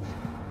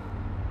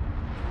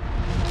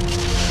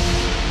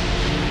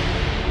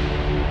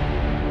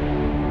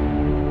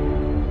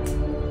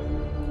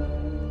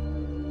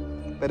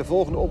 Bij de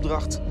volgende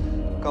opdracht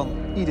kan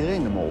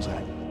iedereen de mol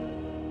zijn.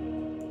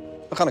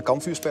 We gaan een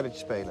kampvuurspelletje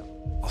spelen.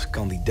 Als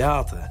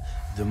kandidaten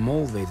de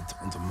mol weten te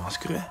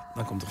ontmaskeren,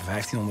 dan komt er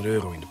 1500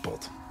 euro in de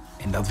pot.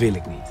 En dat wil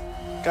ik niet.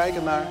 Kijk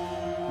ernaar,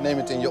 neem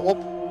het in je op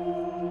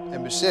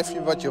En besef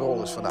je wat je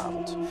rol is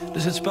vanavond.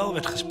 Dus het spel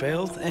werd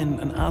gespeeld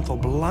en een aantal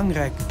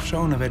belangrijke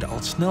personen werden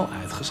al snel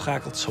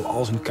uitgeschakeld.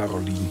 Zoals een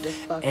Carolien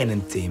en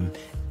een Tim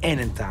en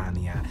een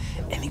Tania.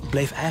 En ik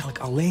bleef eigenlijk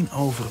alleen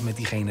over met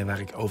diegene waar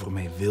ik over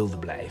mee wilde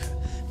blijven.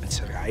 Met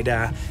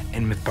Zarayda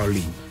en met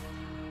Paulien.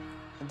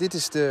 Dit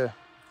is de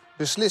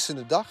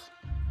beslissende dag.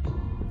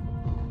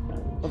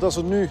 Want als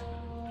er nu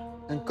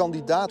een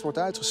kandidaat wordt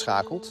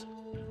uitgeschakeld,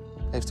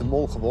 heeft de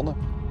mol gewonnen.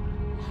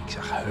 Ik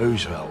zag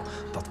heus wel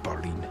dat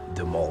Paulien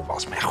de mol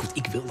was. Maar goed,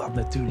 ik wil dat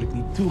natuurlijk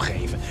niet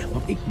toegeven.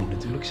 Want ik moet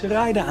natuurlijk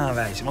Zarayda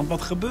aanwijzen. Want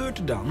wat gebeurt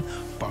er dan?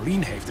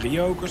 Paulien heeft 3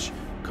 jokers,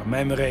 kan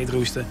mij mijn reet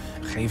roesten.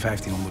 Geen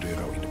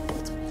 €1500 in de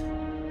pot.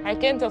 Hij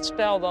kent dat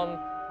spel dan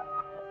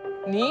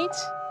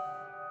niet,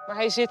 maar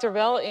hij zit er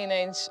wel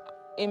ineens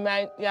in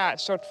mijn,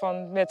 soort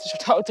van, met een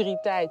soort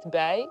autoriteit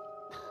bij.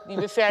 Die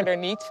we verder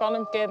niet van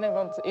hem kennen,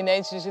 want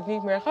ineens is het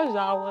niet meer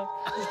gezellig.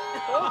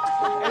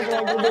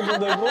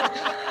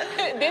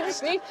 Dit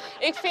is niet.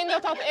 Ik vind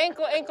dat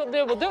enkel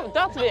dubbel,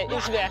 dat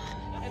is weg.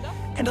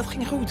 En dat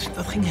ging goed.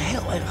 Dat ging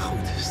heel erg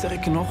goed.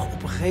 Sterker nog,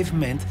 op een gegeven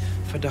moment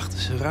verdachten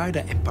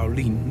Zarayda en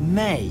Paulien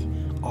mij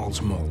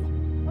als mol.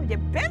 Oh, je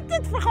bent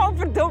het gewoon,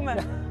 verdomme.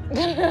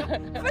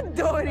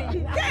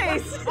 Verdorie,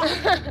 Kees.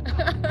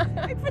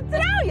 Ik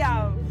vertrouw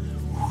jou.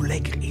 Hoe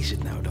lekker is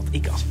het nou dat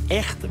ik als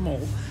echte mol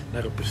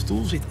daar op een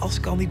stoel zit als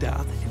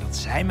kandidaat en dat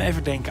zij mij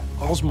verdenken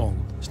als mol?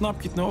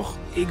 Snap je het nog?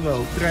 Ik wel.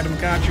 Ik draai mijn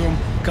kaartje om.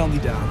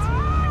 Kandidaat.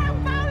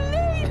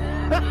 Paulien!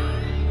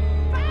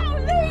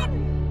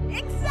 Paulien!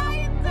 Ik zei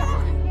het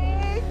toch!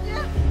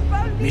 Jeetje,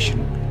 Paulien!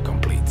 Mission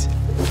complete.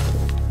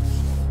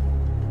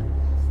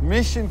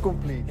 Mission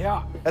complete.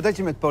 Ja. Dat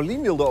je met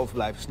Paulien wilde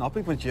overblijven, snap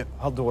ik. Want je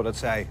had door dat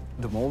zij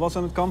de mol was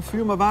aan het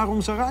kampvuur. Maar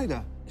waarom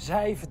Zarayda?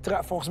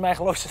 Volgens mij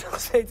gelooft ze nog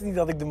steeds niet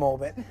dat ik de mol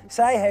ben.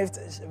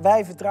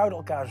 Wij vertrouwden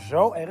elkaar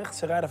zo erg.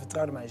 Zarayda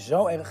vertrouwde mij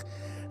zo erg.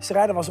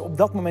 Zarayda was op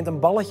dat moment een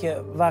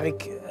balletje waar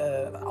ik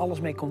alles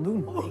mee kon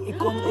doen. Ik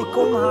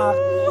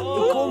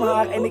kon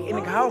haar en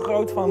ik hou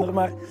groot van haar,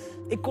 maar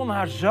ik kon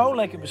haar zo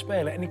lekker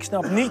bespelen. En ik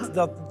snap niet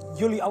dat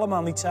jullie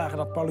allemaal niet zagen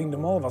dat Paulien de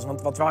mol was.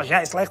 Want wat was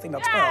jij slecht in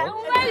dat spel? Ja,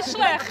 onwijs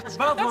slecht.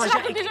 Wat dat was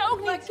zag jij? ik dus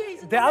ook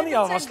niet.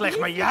 Daniël was slecht,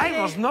 maar jij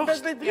was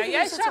nog... Ja,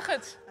 jij zag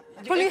het.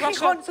 Paulien ging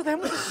gewoon tot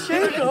helemaal te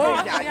zeuren.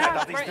 Ja,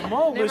 dat is de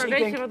mol. Nee, Dus maar ik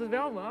weet denk... je wat het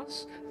wel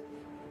was?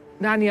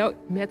 Daniël,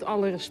 met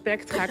alle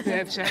respect ga ik nu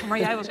even zeggen, maar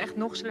jij was echt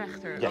nog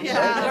slechter.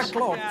 Ja, dat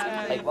klopt.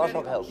 Ik was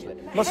nog heel slecht.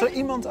 Was er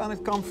iemand aan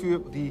het kampvuur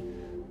die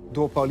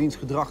door Pauliens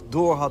gedrag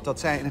doorhad dat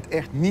zij in het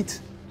echt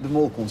niet de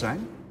mol kon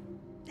zijn?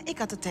 Ik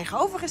had het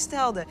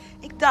tegenovergestelde.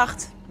 Ik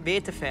dacht,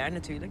 weer te ver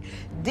natuurlijk,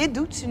 dit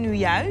doet ze nu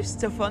juist.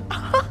 Zo van,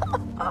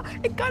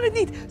 ik kan het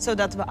niet.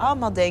 Zodat we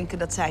allemaal denken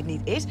dat zij het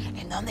niet is.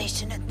 En dan is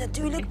ze het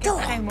natuurlijk Ik toch.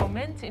 heb geen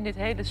moment in dit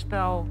hele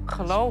spel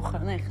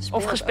gelogen. Nee,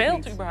 gespeeld of gespeeld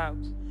ook niet.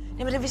 überhaupt.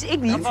 Nee, maar dat wist ik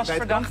niet. Dat was Bij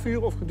het verdacht.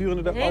 kampvuur of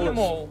gedurende de Hele alles?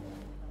 mol.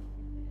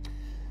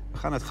 We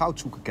gaan het goud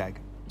zoeken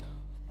kijken.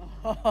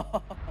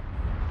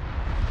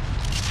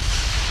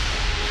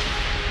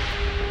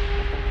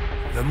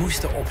 We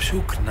moesten op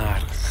zoek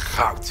naar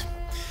goud.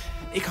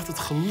 Ik had het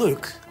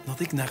geluk dat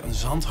ik naar een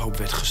zandhoop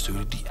werd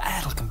gestuurd die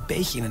eigenlijk een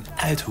beetje in een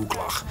uithoek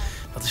lag.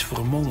 Dat is voor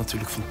een mol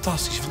natuurlijk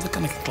fantastisch, want dan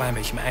kan ik een klein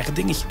beetje mijn eigen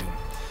dingetje doen.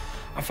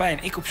 Maar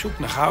fijn, ik op zoek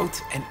naar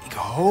goud en ik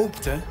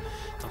hoopte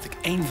dat ik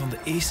een van de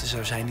eerste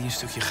zou zijn die een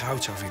stukje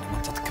goud zou vinden,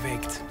 want dat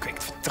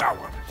kweekt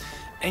vertrouwen.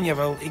 En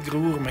jawel, ik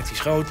roer met die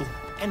schotel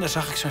en daar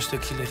zag ik zo'n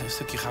stukje liggen, een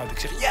stukje goud. Ik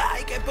zeg, ja,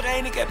 ik heb er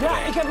één, ik heb er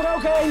één. Ik heb er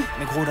ook één.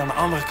 En ik hoorde aan de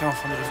andere kant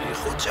van de rivier,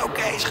 goed zo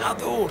Kees, ga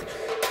door.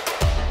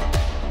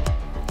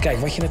 Kijk,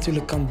 wat je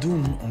natuurlijk kan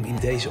doen om in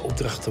deze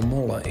opdracht te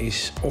mollen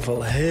is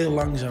ofwel heel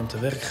langzaam te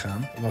werk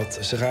gaan, wat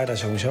Zarayda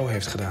sowieso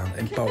heeft gedaan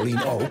en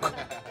Paulien ook.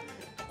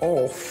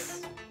 Of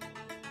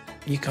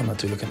je kan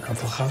natuurlijk een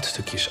aantal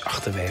goudstukjes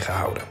achterwege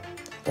houden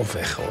of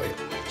weggooien.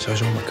 Zou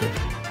zomaar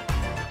kunnen.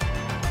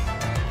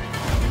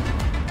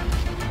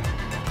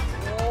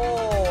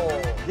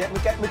 Ja,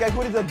 maar kijk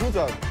hoe hij dat doet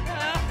ook.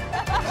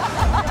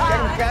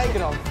 Kijk hem kijken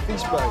dan,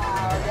 viespeuk.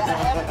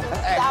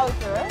 Stout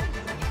hoor.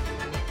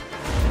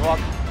 Wat?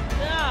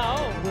 Nou,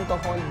 Doe het dan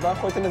gewoon, waar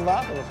gooit in het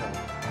water of zo?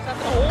 staat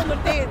er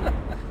 100 in.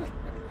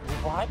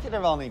 Hoeveel had je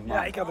er wel niet, man?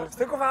 Ja, ik had er een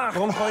stuk of aan.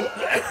 Waarom gooi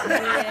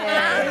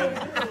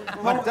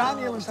Maar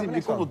Daniël en Tim,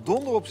 die konden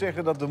donder op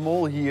zeggen dat de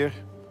mol hier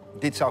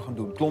dit zou gaan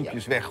doen.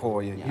 Klompjes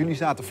weggooien. Ja. Jullie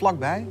zaten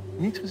vlakbij.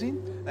 Niet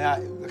gezien? Nou ja,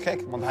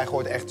 gek, want hij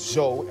gooit echt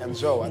zo en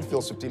zo. Hij had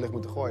veel subtieler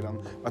moeten gooien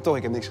dan. Maar toch,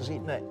 ik heb niks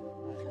gezien. Nee.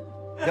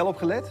 Wel op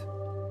gelet?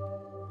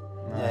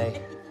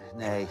 Nee.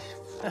 Nee.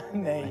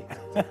 Nee.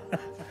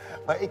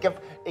 Maar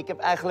ik heb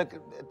eigenlijk...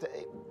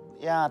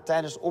 Ja,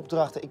 tijdens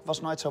opdrachten, ik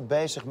was nooit zo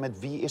bezig met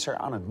wie is er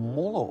aan het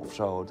mollen of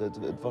zo. Het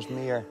was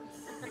meer...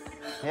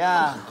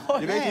 Ja.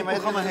 Je weet hoe het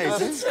programma heet,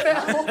 hè?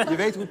 Je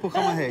weet hoe het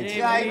programma heet.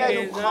 Ja, ik weet hoe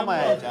het programma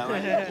heet.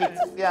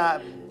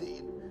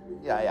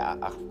 Ja,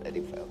 ach, weet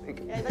ik veel.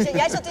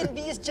 Jij zat in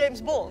Wie is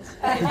James Bond?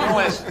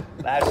 Jongens,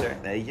 luister,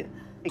 weet je.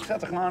 Ik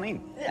zat er gewoon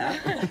in. Ja.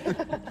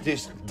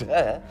 Dus,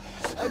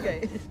 Oké.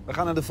 We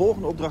gaan naar de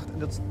volgende opdracht. En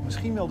dat is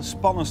misschien wel de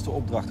spannendste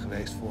opdracht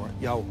geweest voor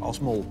jou als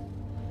mol.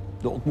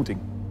 De ontmoeting.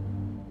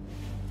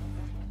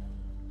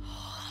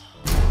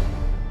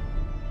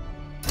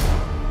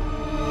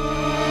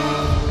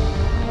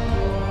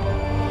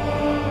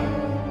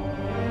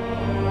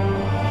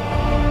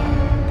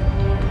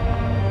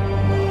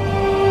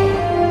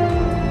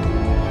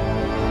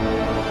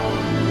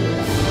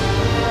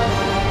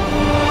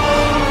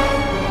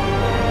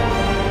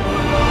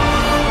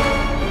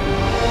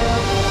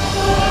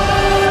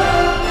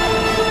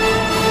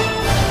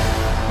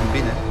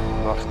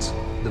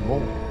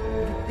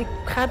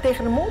 gaat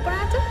tegen de mol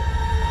praten?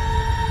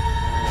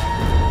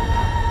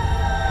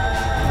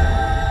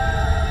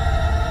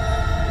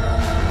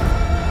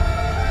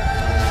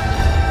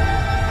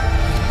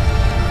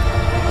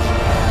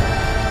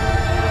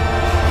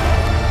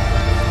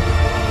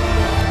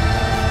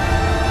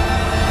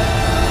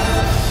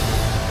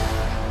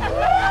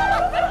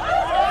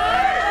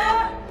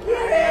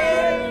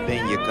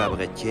 Ben je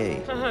cabaretier?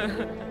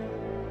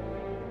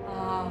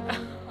 Oh,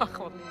 wat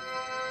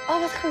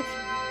goed.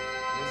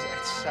 Dit is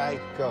echt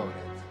psycho.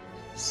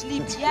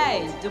 Sliep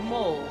jij, de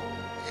mol,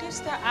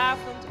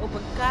 gisteravond op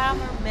een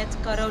kamer met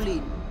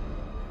Carolien?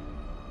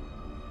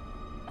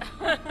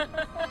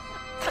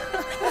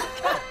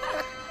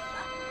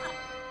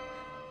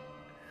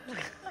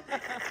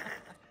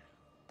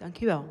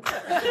 Dankjewel.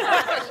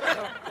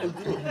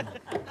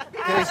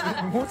 Kees,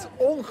 het moet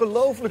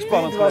ongelooflijk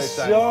spannend Het was geweest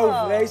zijn.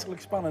 zo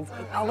vreselijk spannend.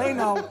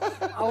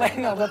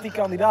 Alleen al dat die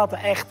kandidaten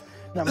echt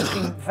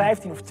misschien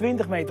 15 of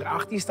 20 meter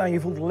achter je staan. Je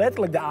voelt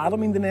letterlijk de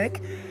adem in de nek.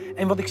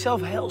 En wat ik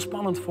zelf heel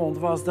spannend vond,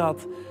 was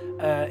dat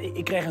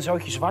ik kreeg een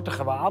zootje zwarte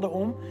gewaden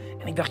om.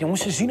 En ik dacht,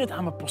 jongens, ze zien het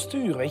aan mijn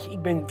postuur, weet je.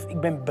 Ik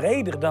ben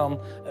breder dan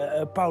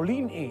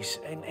Paulien is.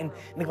 En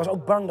ik was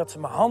ook bang dat ze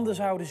mijn handen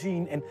zouden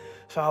zien. En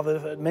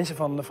mensen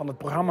van het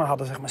programma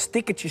hadden zeg maar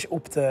stickertjes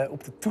op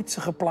de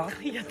toetsen geplakt.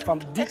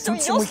 Van die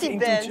toetsen moet je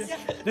intoetsen.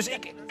 Dus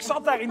ik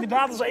zat daar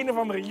inderdaad als een of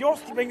andere jos.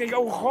 Ik denk,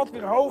 oh god,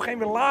 weer hoog en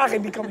weer laag.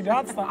 En die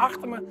kandidaten staan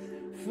achter me.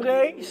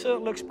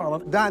 Vreselijk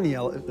spannend.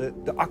 Daniël,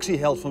 de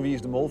actieheld van Wie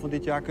is de Mol van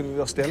dit jaar kunnen we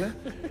wel stellen.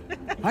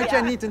 Had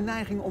jij niet de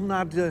neiging om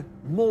naar de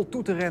mol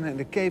toe te rennen en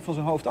de cape van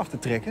zijn hoofd af te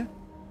trekken?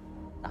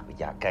 Nou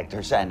ja, kijk,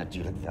 er zijn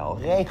natuurlijk wel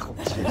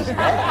regeltjes.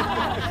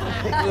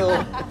 Hè? Ik bedoel,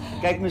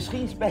 kijk,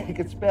 misschien speel ik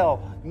het spel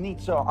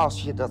niet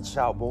zoals je dat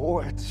zou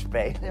behoren te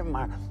spelen,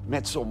 maar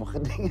met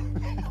sommige dingen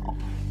wel.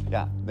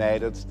 Ja, nee,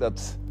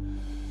 dat...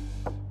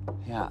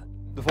 Ja.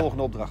 De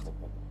volgende opdracht.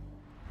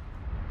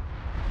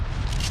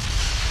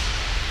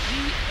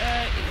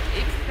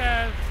 Ik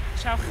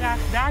zou graag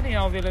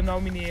Daniël willen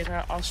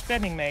nomineren als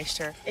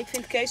penningmeester. Ik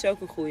vind Kees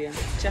ook een goeie.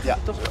 Zeg Ja,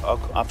 ik toch? ook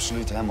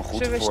absoluut helemaal goed.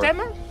 Zullen we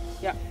stemmen?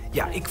 Ja.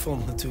 Ja, ik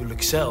vond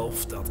natuurlijk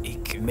zelf dat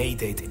ik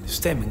meedeed in de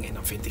stemming. En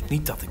dan vind ik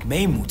niet dat ik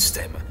mee moet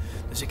stemmen.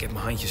 Dus ik heb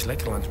mijn handjes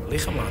lekker langs mijn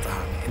lichaam laten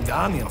hangen. En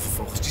Daniël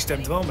vervolgens, die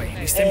stemt wel mee. En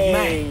die stemt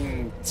mij.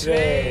 1,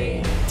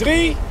 2,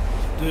 3.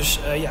 Dus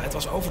ja, het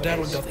was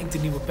overduidelijk dat ik de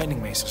nieuwe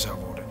penningmeester zou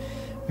worden.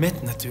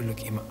 Met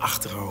natuurlijk in mijn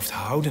achterhoofd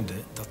houdende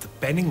dat de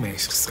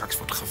penningmeester straks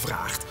wordt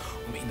gevraagd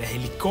om in de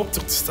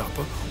helikopter te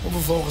stappen, om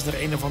vervolgens naar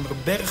een of andere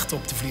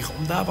bergtop te vliegen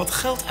om daar wat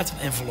geld uit een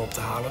envelop te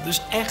halen.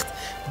 Dus echt,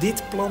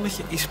 dit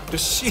plannetje is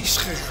precies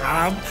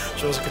gegaan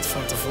zoals ik het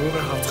van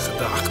tevoren had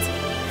gedacht.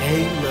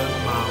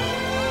 Helemaal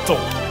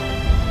top.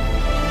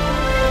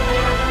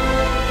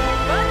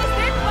 Wat is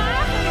dit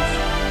magisch?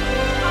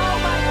 Oh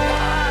my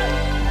god!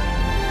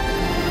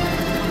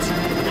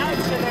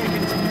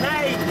 Uitgerekend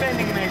mij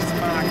penningmeester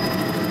maken.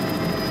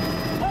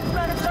 Op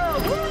naar het geld!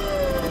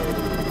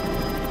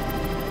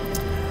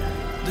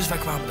 Dus wij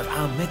kwamen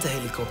eraan met de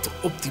helikopter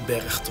op die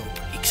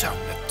bergtop. Ik zou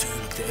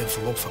natuurlijk de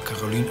envelop van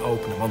Carolien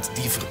openen, want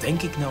die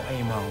verdenk ik nou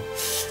eenmaal.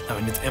 Nou,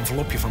 in het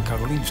envelopje van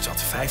Carolien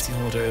zat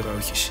 1500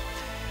 eurotjes.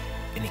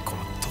 En ik kon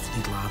het toch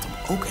niet laten om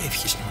ook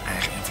eventjes in mijn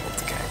eigen envelop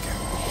te kijken.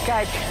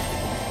 Kijk,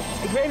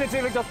 ik weet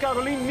natuurlijk dat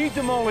Carolien niet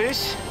de mol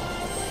is.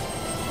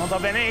 Want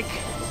dat ben ik.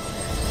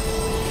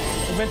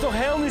 Ik ben toch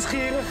heel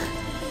nieuwsgierig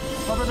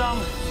wat er dan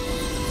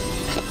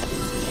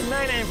in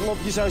mijn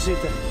envelopje zou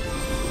zitten.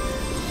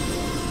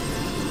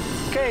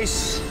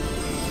 Kees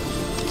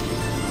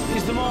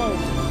is de mol.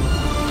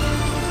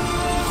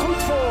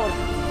 Goed voor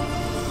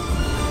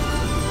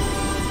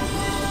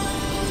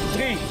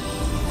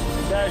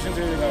 3000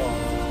 euro.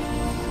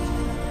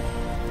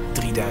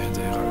 3000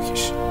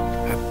 eurotjes.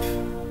 Up,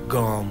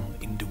 gone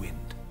in the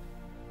wind.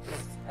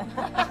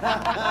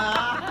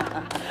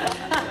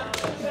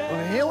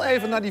 Heel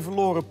even naar die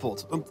verloren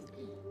pot. Want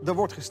er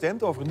wordt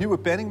gestemd over een nieuwe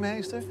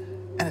penningmeester.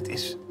 En het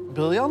is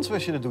briljant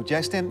zoals je dat doet.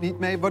 Jij stemt niet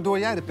mee, waardoor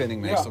jij de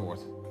penningmeester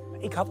wordt.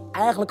 Ik had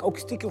eigenlijk ook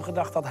stiekem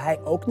gedacht dat hij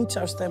ook niet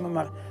zou stemmen,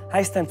 maar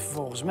hij stemt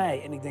vervolgens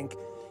mij. En ik denk,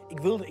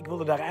 ik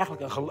wilde daar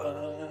eigenlijk een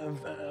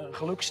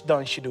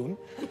geluksdansje doen.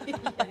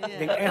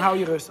 Ik denk, hou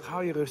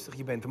je rustig,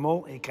 je bent de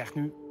mol en je krijgt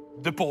nu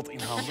de pot in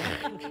handen.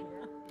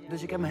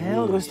 Dus ik heb me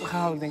heel rustig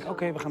gehouden. Ik denk,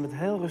 oké, we gaan het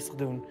heel rustig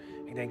doen.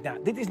 Ik denk, nou,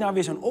 dit is nou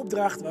weer zo'n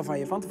opdracht waarvan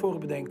je van tevoren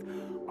bedenkt,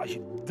 als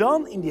je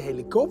dan in die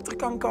helikopter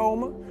kan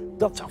komen,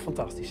 dat zou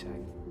fantastisch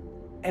zijn.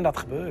 En dat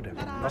gebeurde.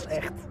 Dat was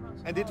echt.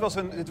 En dit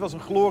was een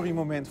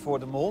gloriemoment voor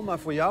de mol, maar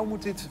voor jou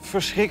moet dit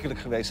verschrikkelijk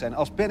geweest zijn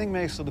als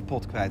penningmeester de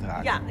pot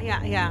kwijtraken.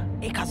 Ja.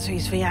 Ik had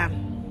zoiets van, ja,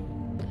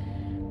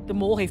 de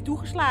mol heeft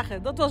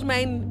toegeslagen. Dat was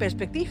mijn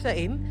perspectief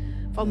daarin.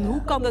 Van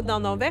hoe kan dat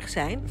dan weg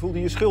zijn? Voelde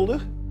je je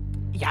schuldig?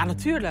 Ja,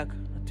 natuurlijk.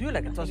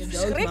 Het was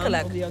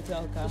verschrikkelijk. Het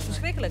was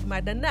verschrikkelijk.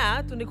 Maar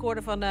daarna, toen ik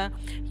hoorde van...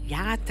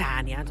 ja,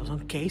 Tania, het was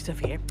een Kees er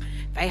weer.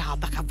 Wij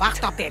hadden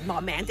gewacht op dit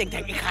moment. Ik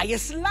denk, ik ga je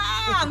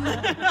slaan.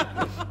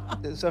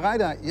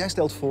 Zarayda, jij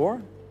stelt voor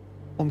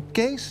om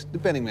Kees de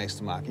penningmeester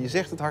te maken. Je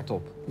zegt het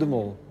hardop, de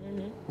mol.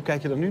 Hoe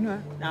kijk je er nu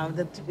naar? Nou,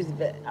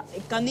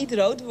 ik kan niet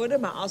rood worden,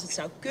 maar als het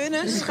zou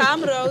kunnen,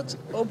 schaamrood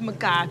op mijn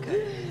kaken.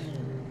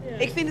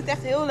 Ik vind het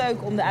echt heel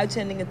leuk om de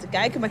uitzendingen te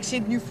kijken, maar ik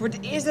zit nu voor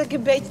het eerst dat ik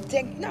een beetje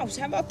denk, nou,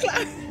 zijn we al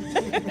klaar?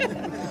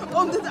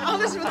 Omdat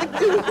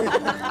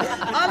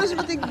alles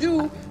wat ik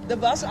doe, dat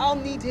was al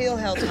niet heel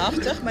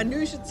heldhaftig, maar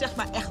nu is het zeg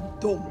maar echt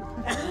dom.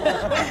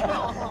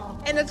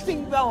 En dat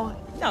vind ik wel,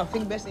 nou,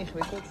 vind ik best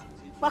ingewikkeld.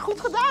 Maar goed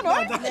gedaan,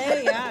 hoor.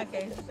 Nee, ja,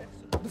 oké.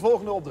 De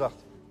volgende opdracht.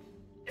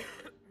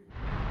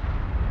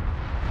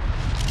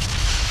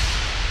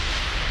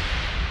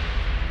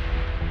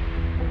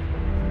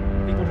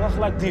 Ik word wel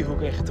gelijk die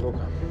hoek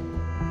ingetrokken.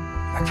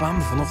 Wij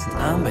kwamen vanochtend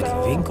aan bij die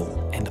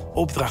winkel en de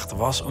opdracht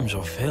was om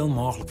zoveel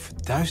mogelijk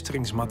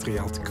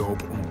verduisteringsmateriaal te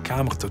kopen om de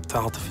kamer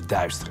totaal te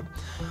verduisteren.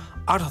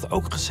 Art had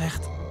ook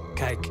gezegd,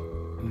 kijk,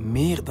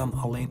 meer dan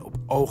alleen op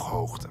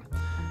ooghoogte.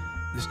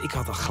 Dus ik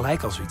had al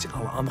gelijk al zoiets en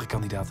alle andere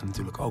kandidaten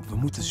natuurlijk ook. We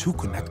moeten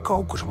zoeken naar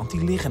kokers, want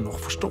die liggen nog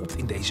verstopt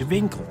in deze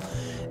winkel.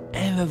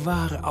 En we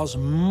waren als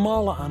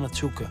mallen aan het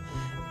zoeken.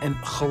 En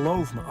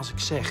geloof me als ik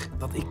zeg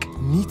dat ik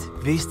niet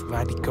wist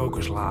waar die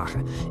kokers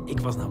lagen. Ik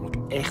was namelijk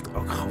echt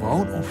ook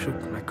gewoon op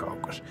zoek naar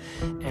kokers.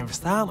 En we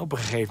staan op een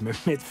gegeven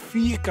moment met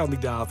 4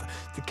 kandidaten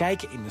te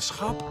kijken in een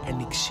schap. En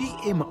ik zie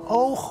in mijn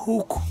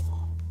ooghoek...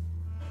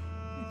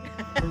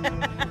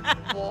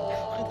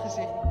 Goed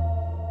gezicht.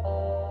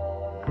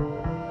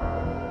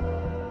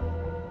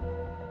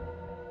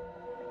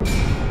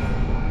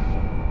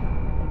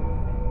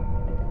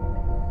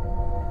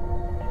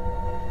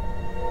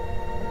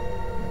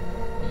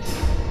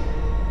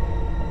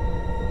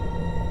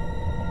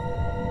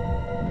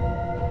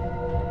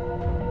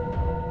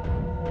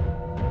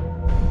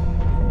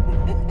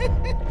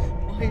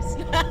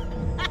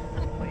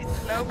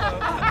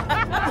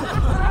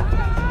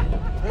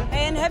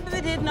 En hebben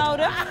we dit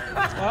nodig?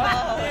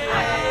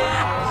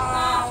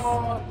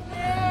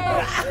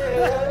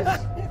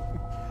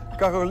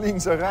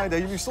 Carolien, Zarayda,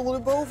 jullie stonden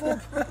er bovenop.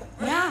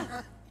 Ja.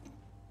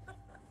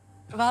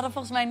 We hadden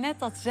volgens mij net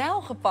dat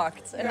zeil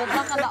gepakt. En dat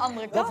lag aan de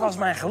andere kant. Dat was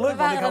mijn geluk,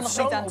 want ik had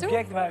zo'n toe.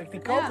 object waar ik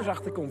die kokers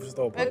achter kon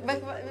verstoppen.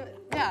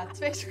 Ja,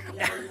 2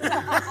 seconden.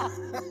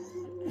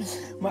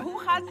 Maar hoe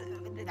gaat...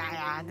 Nou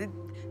ja,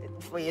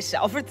 voor je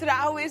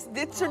zelfvertrouwen is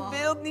dit soort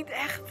beeld niet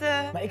echt...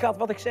 Maar ik had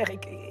wat ik zeg,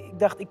 ik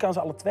dacht ik kan ze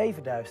alle 2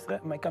 verduisteren.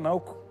 Maar ik kan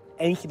ook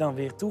eentje dan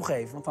weer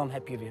toegeven, want dan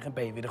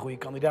ben je weer de goede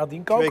kandidaat die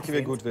een koker vindt. 2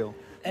 keer weer goed wil.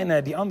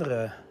 En die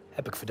andere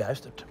heb ik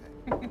verduisterd.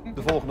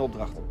 De volgende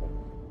opdracht.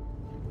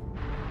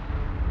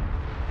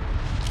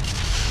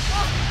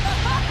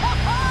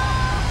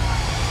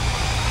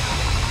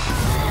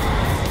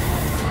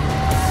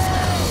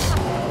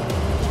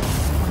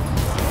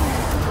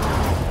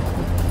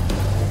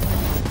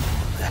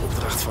 De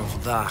opdracht van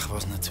vandaag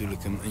was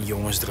natuurlijk een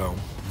jongensdroom.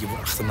 Je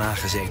wordt achterna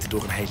gezeten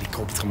door een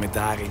helikopter met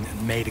daarin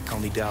een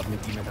medekandidaat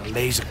die met een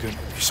lasergun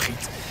op je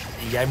schiet.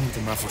 En jij moet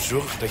er maar voor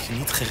zorgen dat je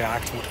niet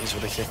geraakt wordt, en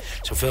zodat je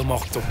zoveel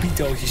mogelijk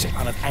torpedootjes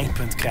aan het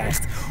eindpunt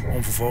krijgt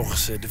om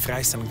vervolgens de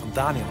vrijstelling van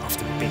Daniël af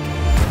te pikken.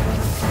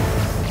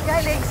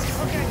 Jij links.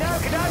 Oké,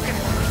 duiken.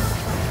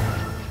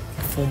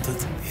 Ik vond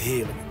het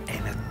heerlijk.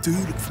 En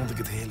natuurlijk vond ik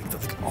het heerlijk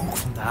dat ik ook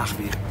vandaag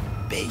weer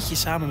een beetje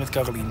samen met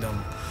Carolien dan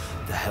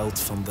de held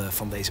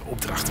van deze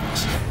opdracht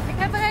was. Ik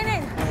heb er 1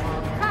 in.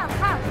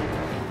 Ga.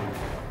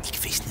 Ik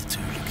wist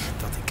natuurlijk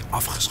dat ik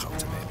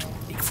afgeschoten werd.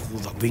 Ik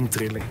voelde dat ding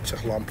trillen, ik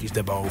zag lampjes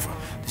daarboven.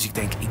 Dus ik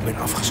denk, ik ben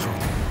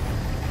afgeschoten.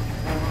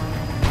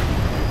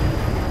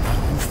 Maar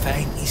hoe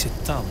fijn is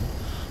het dan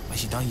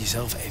als je dan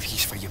jezelf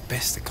eventjes van je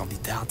beste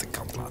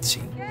kandidatenkant laat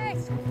zien?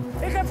 Kees,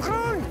 ik heb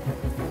groen.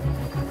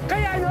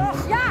 Kan jij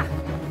nog? Ja.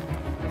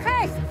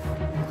 Kees,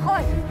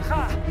 gooi.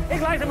 Ga. Ik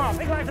leid hem af.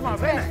 Rennen. Ik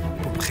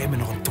heb op een gegeven moment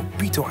nog een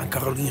torpedo aan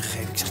Carolien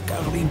gegeven. Ik zeg,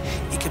 Carolien,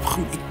 ik heb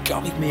groen, ik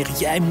kan niet meer.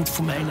 Jij moet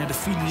voor mij naar de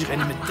finish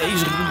rennen met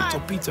deze groene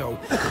torpedo.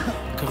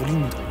 Carolien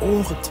moet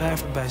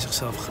ongetwijfeld bij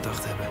zichzelf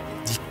gedacht hebben.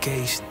 Die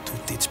Kees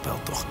doet dit spel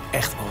toch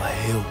echt wel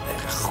heel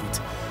erg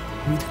goed.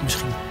 Moet ik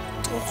misschien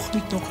toch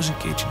niet nog eens een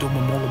keertje door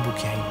mijn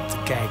mollenboekje heen te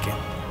kijken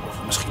of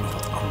er misschien nog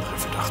wat andere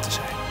verdachten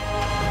zijn.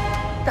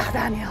 Dag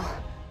Daniël.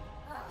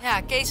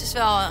 Ja, Kees is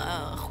wel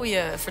een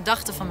goede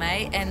verdachte van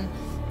mij. En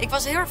ik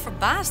was heel erg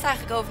verbaasd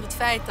eigenlijk over het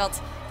feit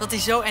dat hij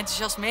zo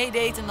enthousiast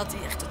meedeed. En dat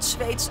hij echt het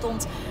zweet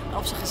stond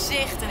op zijn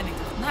gezicht. En ik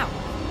dacht, nou,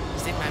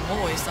 als dit mijn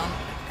mol is, dan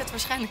heb ik het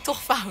waarschijnlijk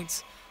toch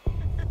fout.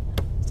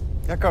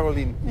 Ja,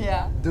 Carolien.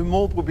 Ja. De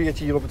mol probeert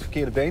je hier op het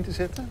verkeerde been te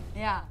zetten.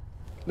 Ja.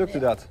 Lukte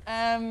dat?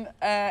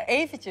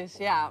 Eventjes,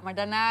 ja. Maar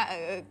daarna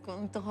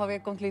kon ik toch wel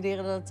weer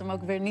concluderen dat het hem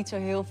ook weer niet zo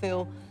heel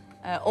veel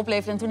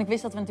opleverde. En toen ik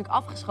wist dat we natuurlijk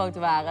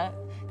afgeschoten waren,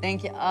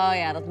 denk je, oh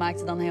ja, dat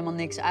maakte dan helemaal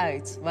niks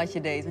uit wat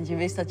je deed. Want je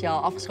wist dat je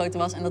al afgeschoten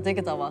was en dat ik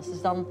het al was.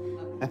 Dus dan...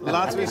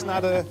 Laten we eens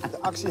naar de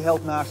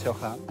actieheld naast jou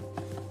gaan.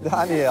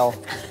 Daniël.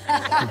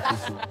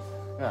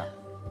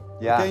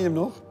 Ja. Ken je hem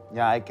nog?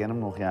 Ja, ik ken hem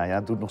nog. Ja,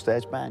 het doet nog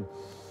steeds pijn.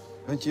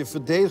 Want je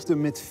verdedigt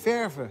hem met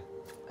verven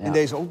in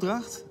deze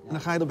opdracht. En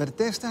dan ga je er bij de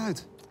test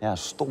uit. Ja,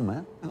 stom, hè?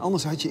 En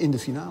anders had je in de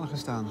finale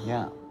gestaan.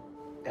 Ja.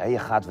 Ja, je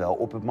gaat wel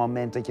op het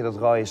moment dat je dat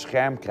rode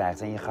scherm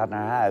krijgt en je gaat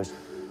naar huis.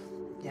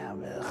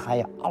 ga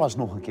je alles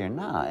nog een keer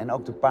na. En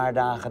ook de paar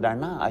dagen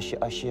daarna,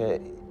 als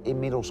je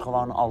inmiddels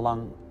gewoon al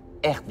lang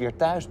echt weer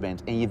thuis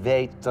bent... en je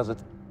weet dat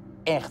het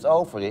echt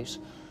over is...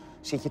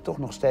 zit je toch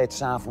nog steeds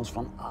 's avonds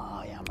van...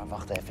 maar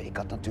wacht even, ik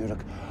had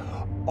natuurlijk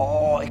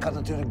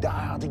daar,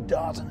 had ik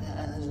dat.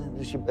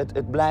 Dus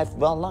het blijft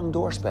wel lang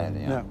doorspelen,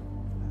 ja.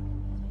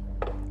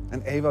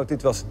 En Ewout,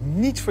 dit was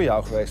niet voor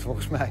jou geweest,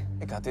 volgens mij.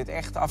 Ik had dit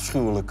echt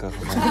afschuwelijk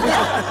gevonden.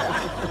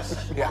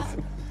 Ja,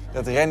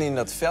 dat rennen in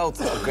dat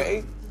veld,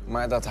 oké.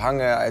 Maar dat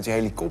hangen uit je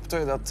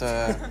helikopter, dat...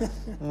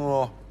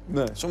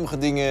 nee. Sommige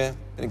dingen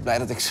ben ik blij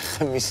dat ik ze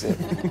gemist heb.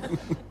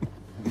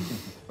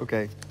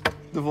 Oké,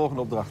 de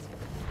volgende opdracht.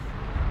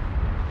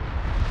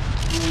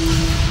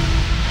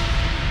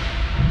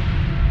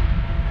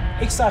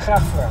 Ik sta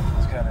graag vooraan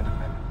als ik ben.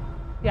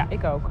 Ja,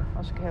 ik ook,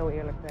 als ik heel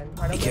eerlijk ben.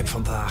 Maar Ik heb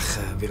vandaag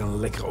weer een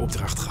lekkere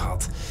opdracht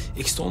gehad.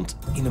 Ik stond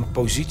in een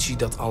positie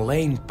dat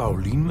alleen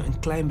Paulien me een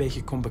klein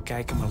beetje kon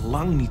bekijken, maar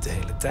lang niet de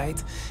hele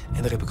tijd.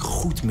 En daar heb ik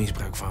goed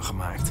misbruik van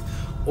gemaakt.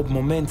 Op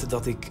momenten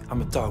dat ik aan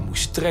mijn touw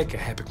moest trekken,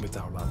 heb ik mijn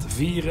touw laten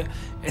vieren.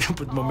 En op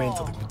het moment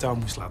dat ik mijn touw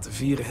moest laten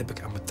vieren, heb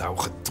ik aan mijn touw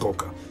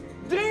getrokken.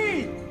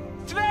 3,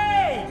 2,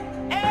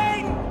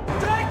 1,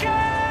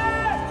 trekken!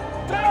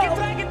 Trekken,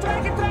 trekken,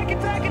 trekken, trekken,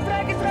 trekken,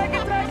 trekken,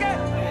 trekken, trekken!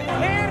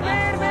 Meer,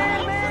 meer,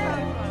 meer, meer!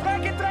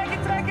 Trekken,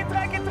 trekken, trekken,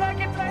 trekken,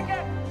 trekken, trekken!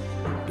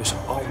 Dus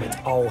al met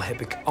al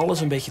heb ik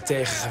alles een beetje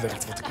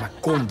tegengewerkt wat ik maar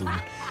kon doen.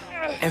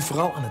 En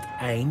vooral aan het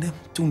einde,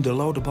 toen de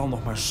lode bal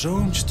nog maar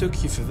zo'n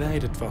stukje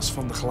verwijderd was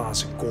van de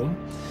glazen kom,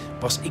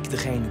 was ik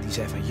degene die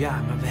zei van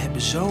ja, maar we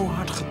hebben zo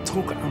hard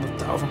getrokken aan de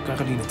touw van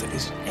Caroline. Er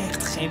is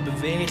echt geen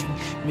beweging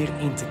meer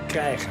in te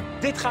krijgen.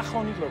 Dit gaat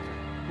gewoon niet lukken.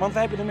 Want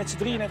wij hebben er met z'n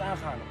drieën net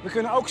aangehangen. We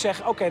kunnen ook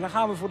zeggen, oké, dan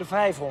gaan we voor de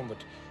 500.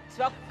 Het is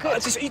wel kut.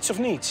 Het is iets of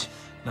niets.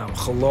 Nou,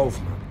 geloof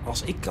me,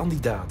 als ik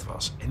kandidaat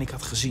was en ik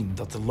had gezien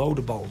dat de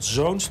lode bal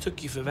zo'n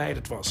stukje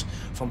verwijderd was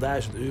van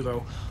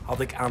 €1000, had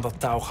ik aan dat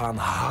touw gaan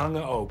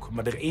hangen ook.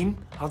 Maar erin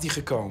had hij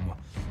gekomen.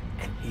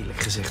 En eerlijk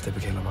gezegd heb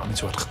ik helemaal niet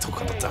zo hard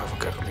getrokken aan de touw van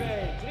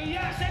Caroline. 3,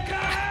 ja, zet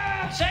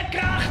kracht! Zet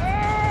kracht!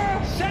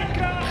 Zet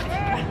kracht!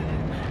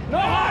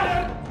 Nog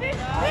harder!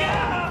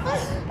 Ja!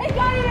 Ik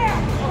kan niet meer!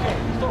 Oké,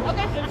 stop.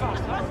 Oké,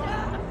 vast.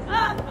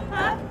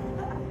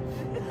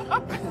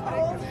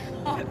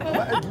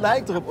 Maar het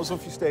lijkt erop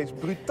alsof je steeds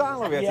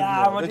brutaler werd.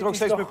 Ja, maar dat je er ook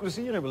steeds meer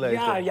plezier in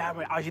beleefd. Ja,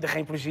 maar als je er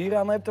geen plezier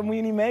aan hebt, dan moet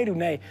je niet meedoen.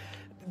 Nee,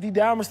 die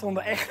dames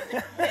stonden echt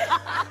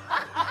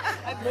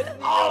met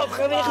al het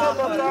gewicht op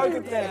dat touw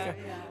te trekken.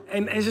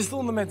 En ze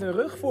stonden met hun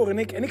rug voor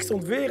en ik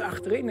stond weer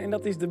achterin. En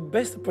dat is de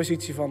beste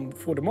positie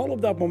voor de mol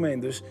op dat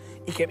moment. Dus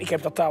ik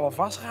heb dat touw wel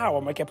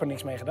vastgehouden, maar ik heb er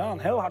niks mee gedaan.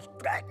 Heel hard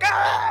trekken!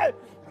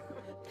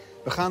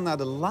 We gaan naar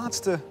de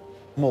laatste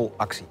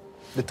molactie.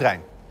 De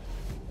trein.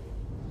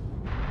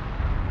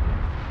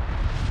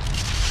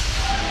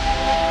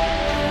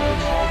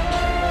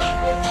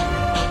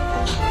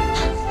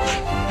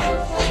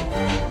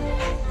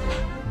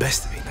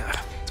 Beste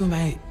winnaar, toen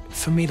wij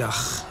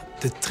vanmiddag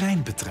de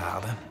trein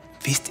betraden,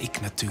 wist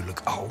ik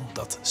natuurlijk al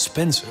dat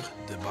Spencer,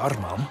 de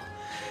barman,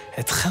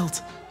 het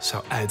geld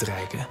zou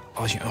uitreiken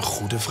als je een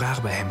goede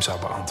vraag bij hem zou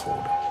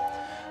beantwoorden.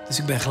 Dus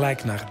ik ben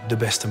gelijk naar de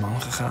beste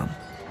man gegaan.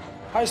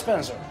 Hi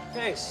Spencer.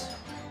 Kees.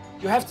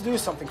 You have to do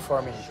something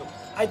for me.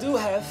 I do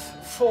have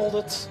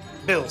folded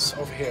bills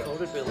over here.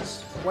 Folded bills.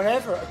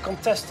 Whenever a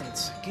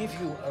contestant gives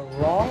you a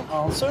wrong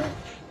answer,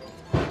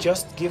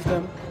 just give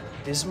them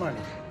this money.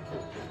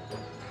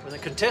 When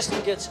a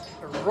contestant gets a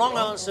wrong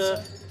answer,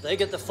 they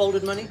get the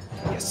folded money?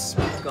 Yes.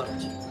 Got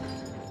it.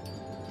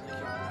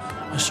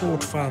 Een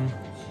soort van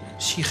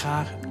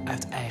sigaar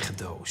uit eigen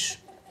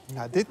doos.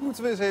 Nou, dit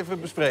moeten we eens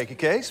even bespreken,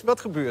 Kees. Wat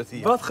gebeurt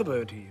hier? Wat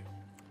gebeurt hier?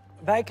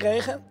 Wij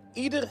kregen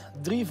ieder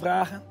 3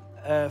 vragen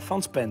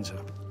van Spencer.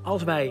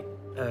 Als wij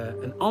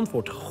een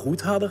antwoord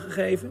goed hadden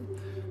gegeven,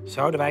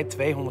 zouden wij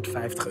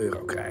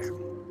 €250 krijgen.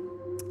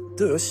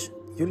 Dus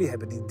jullie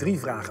hebben die 3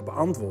 vragen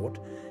beantwoord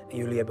en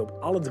jullie hebben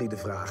op alle 3 de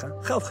vragen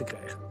geld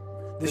gekregen.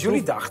 Dus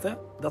jullie dachten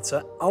dat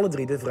ze alle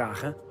 3 de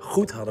vragen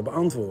goed hadden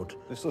beantwoord.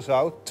 Dus er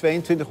zou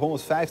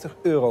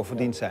 €2250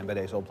 verdiend zijn bij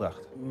deze opdracht.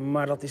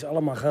 Maar dat is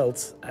allemaal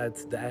geld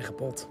uit de eigen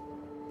pot.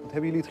 Wat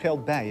hebben jullie het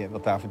geld bij je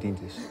wat daar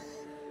verdiend is?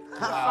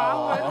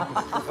 Gevouwen.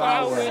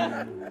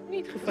 Gevouwen.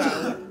 Niet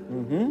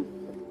gevouwen.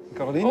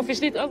 Carolien? Of is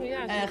dit ook...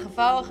 Ja,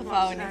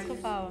 gevouwen, niet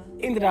gevouwen.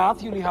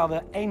 Inderdaad, jullie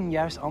hadden 1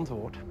 juist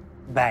antwoord.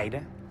 Beide.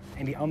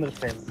 En die andere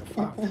 2 waren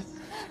fout.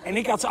 En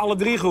ik had ze alle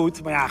 3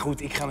 goed. Maar ja,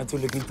 goed, ik ga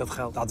natuurlijk niet dat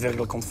geld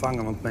daadwerkelijk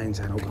ontvangen, want mijn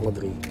zijn ook alle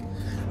 3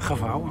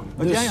 gevouwen.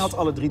 Want jij had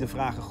alle 3 de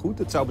vragen goed.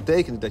 Dat zou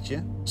betekenen dat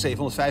je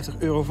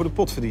 €750 voor de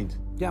pot verdient.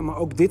 Ja, maar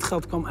ook dit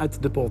geld kwam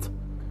uit de pot.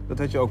 Dat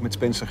had je ook met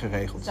Spencer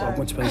geregeld. Dat ook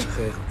met Spencer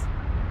geregeld.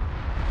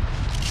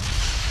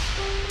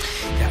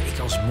 Ja, ik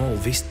als mol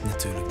wist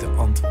natuurlijk de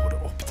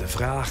antwoorden op de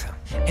vragen.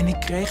 En ik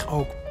kreeg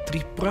ook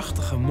 3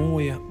 prachtige,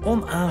 mooie,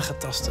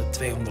 onaangetaste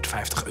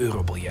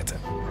 €250 biljetten.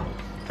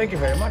 Thank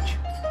you very much.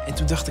 En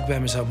toen dacht ik bij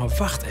mezelf, maar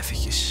wacht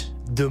eventjes.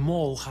 De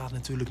mol gaat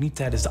natuurlijk niet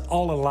tijdens de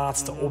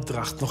allerlaatste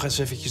opdracht nog eens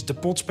eventjes de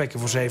pot spekken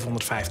voor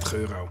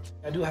 €750.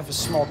 I do have a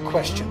small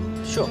question.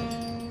 Sure.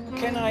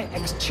 Can I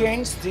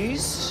exchange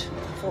these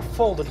for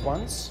folded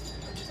ones?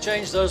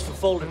 Change those for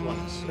folded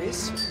ones.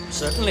 Please.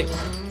 Certainly.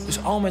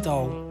 Dus al met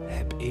al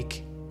heb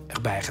ik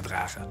erbij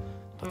gedragen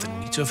dat er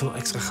niet zoveel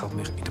extra geld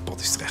meer in de pot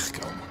is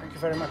terechtgekomen. Thank you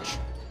very much.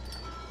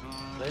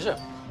 Pleasure.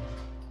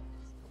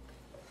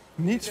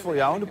 Niets voor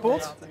jou in de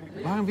pot.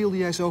 Waarom wilde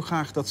jij zo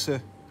graag dat ze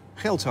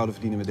geld zouden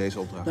verdienen met deze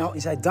opdracht? Nou,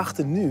 zij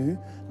dachten nu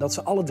dat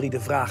ze alle 3 de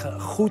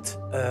vragen goed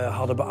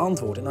hadden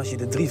beantwoord. En als je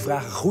de 3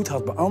 vragen goed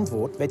had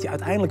beantwoord, werd je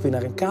uiteindelijk weer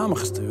naar een kamer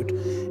gestuurd.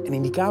 En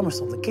in die kamer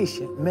stond een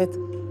kistje met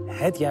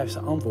het juiste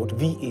antwoord.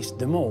 Wie is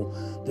de mol?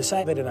 Dus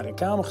zij werden naar een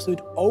kamer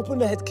gestuurd,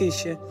 openden het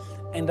kistje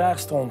en daar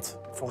stond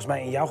volgens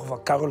mij in jouw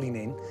geval Carolien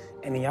in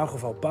en in jouw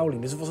geval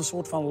Paulien. Dus het was een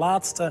soort van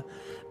laatste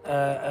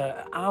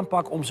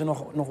aanpak om ze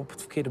nog op het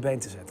verkeerde been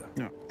te zetten.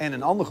 Ja. En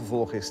een ander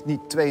gevolg is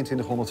niet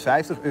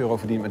 2250 euro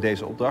verdienen met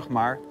deze opdracht,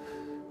 maar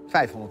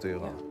 500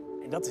 euro. Ja.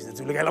 En dat is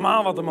natuurlijk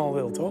helemaal wat de mol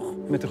wil, toch?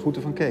 Met de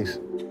groeten van Kees.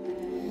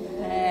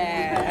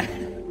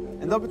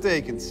 En dat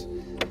betekent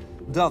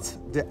dat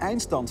de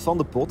eindstand van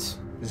de pot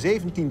 17.120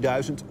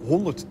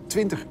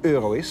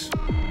 euro is.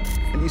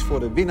 En die is voor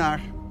de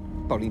winnaar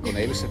Paulien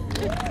Cornelisse.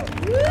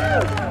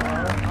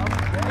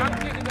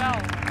 Dank jullie wel.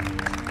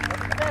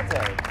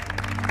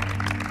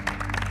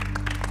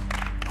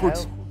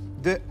 Goed,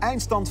 de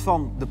eindstand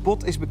van de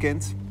pot is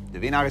bekend. De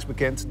winnaar is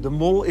bekend. De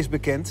mol is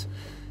bekend.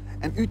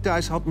 En u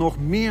thuis had nog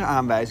meer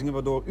aanwijzingen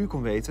waardoor u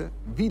kon weten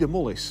wie de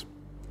mol is.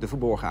 De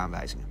verborgen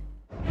aanwijzingen.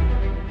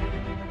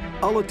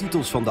 Alle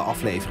titels van de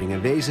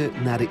afleveringen wezen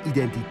naar de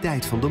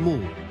identiteit van de mol.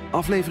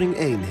 Aflevering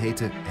 1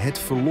 heette Het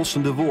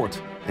Verlossende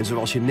Woord. En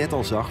zoals je net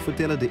al zag,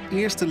 vertellen de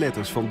eerste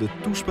letters van de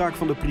toespraak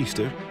van de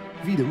priester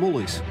wie de mol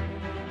is.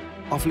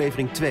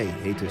 Aflevering 2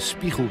 heette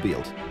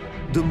Spiegelbeeld.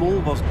 De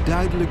mol was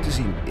duidelijk te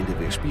zien in de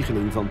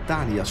weerspiegeling van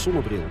Tania's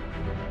zonnebril.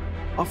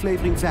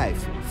 Aflevering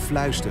 5,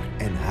 Fluister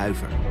en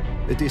Huiver.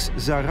 Het is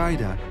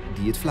Zarayda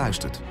die het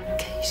fluistert.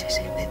 Kees is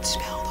in dit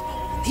spel de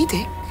mol, niet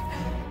ik.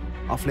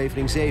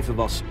 Aflevering 7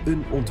 was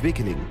Een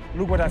Ontwikkeling.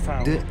 Look what I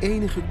found. De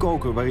enige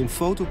koker waarin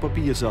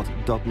fotopapier zat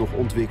dat nog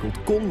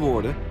ontwikkeld kon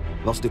worden,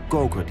 was de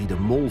koker die de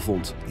mol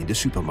vond in de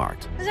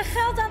supermarkt. We zijn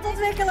geld aan het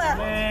ontwikkelen.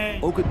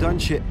 Nee. Ook het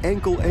dansje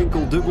enkel,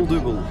 enkel, dubbel,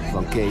 dubbel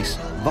van Kees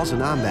was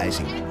een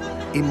aanwijzing.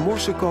 In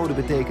morsecode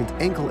betekent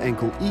enkel,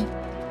 enkel I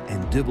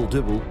en dubbel,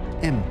 dubbel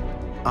M.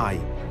 I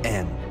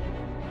am.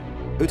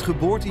 Het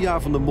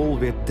geboortejaar van de mol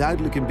werd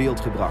duidelijk in beeld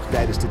gebracht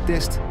tijdens de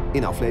test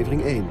in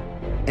aflevering 1.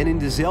 En in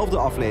dezelfde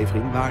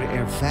aflevering waren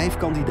er 5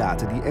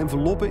 kandidaten die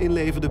enveloppen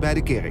inleverden bij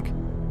de kerk.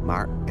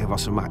 Maar er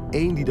was er maar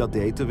 1 die dat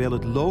deed terwijl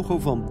het logo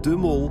van de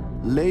mol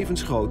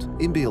levensgroot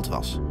in beeld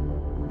was.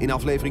 In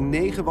aflevering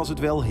 9 was het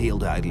wel heel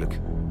duidelijk.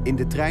 In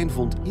de trein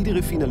vond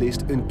iedere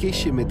finalist een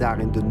kistje met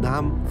daarin de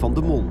naam van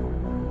de mol.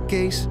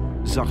 Kees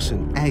zag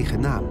zijn eigen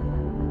naam.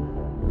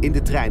 In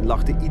de trein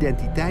lag de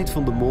identiteit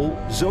van de mol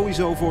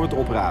sowieso voor het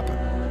oprapen.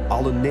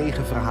 Alle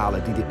 9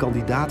 verhalen die de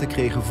kandidaten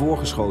kregen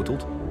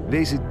voorgeschoteld,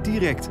 wezen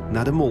direct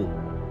naar de mol.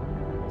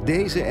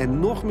 Deze en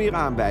nog meer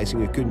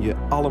aanwijzingen kun je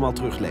allemaal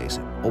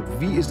teruglezen op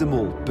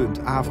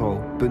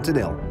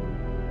wieisdemol.avro.nl.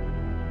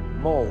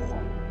 Mol.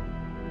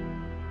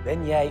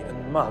 Ben jij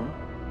een man?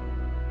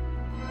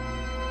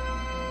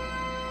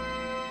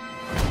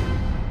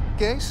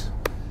 Kees,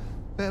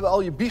 we hebben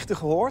al je biechten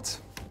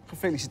gehoord.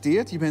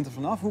 Gefeliciteerd, je bent er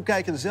vanaf. Hoe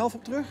kijk je er zelf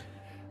op terug?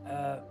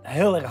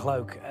 Heel erg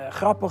leuk.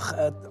 Grappig,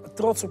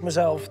 trots op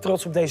mezelf,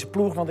 trots op deze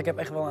ploeg. Want ik heb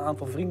echt wel een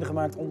aantal vrienden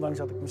gemaakt, ondanks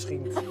dat ik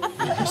misschien...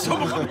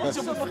 sommige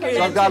keer...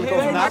 Zou ik dadelijk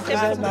over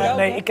nagedacht?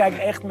 Nee, ik kijk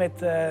echt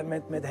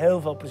met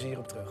heel veel plezier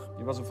op terug.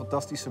 Je was een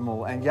fantastische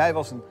mol en jij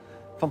was een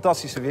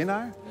fantastische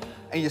winnaar.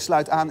 En je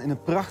sluit aan in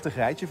een prachtig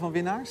rijtje van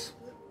winnaars.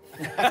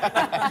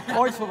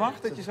 Ooit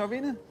verwacht dat je zou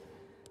winnen?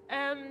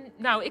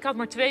 Nou, ik had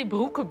maar 2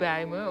 broeken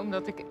bij me,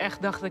 omdat ik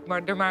echt dacht dat ik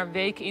er maar een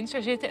week in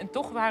zou zitten. En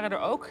toch waren er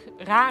ook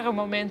rare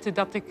momenten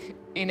dat ik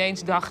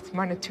ineens dacht,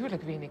 maar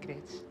natuurlijk win ik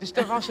dit. Dus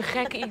er was een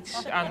gek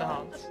iets aan de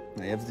hand.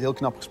 Nee, je hebt het heel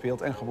knap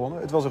gespeeld en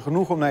gewonnen. Het was er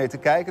genoeg om naar je te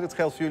kijken. Dat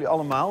geldt voor jullie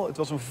allemaal. Het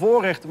was een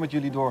voorrecht om met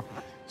jullie door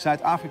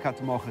Zuid-Afrika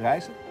te mogen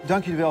reizen.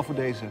 Dank jullie wel voor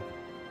deze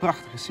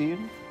prachtige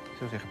serie. Ik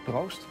zou zeggen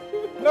proost.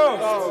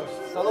 Proost!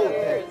 Salut!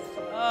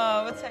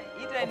 Oh, wat zijn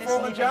iedereen is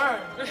volgend jaar.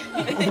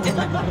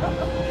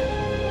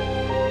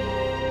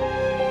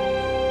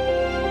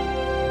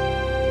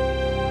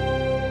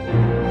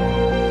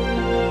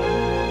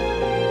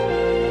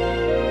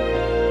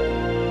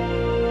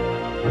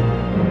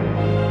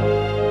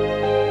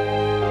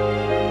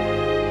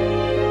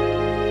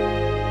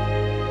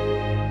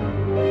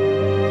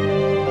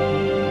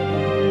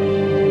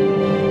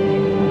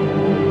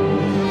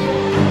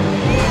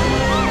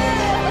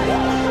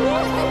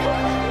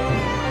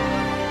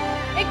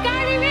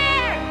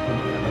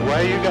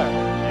 Where you go,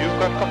 you've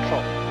got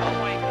control.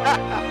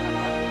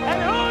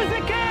 And who's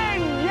the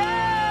king?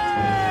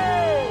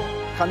 Yay!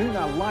 Ga nu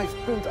naar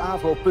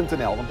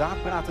live.avro.nl, want daar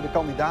praten de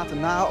kandidaten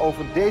na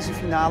over deze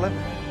finale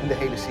en de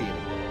hele serie.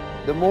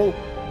 De mol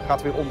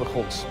gaat weer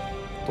ondergronds.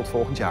 Tot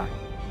volgend jaar.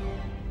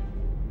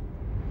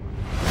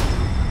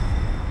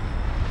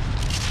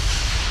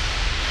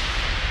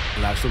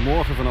 Luister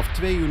morgen vanaf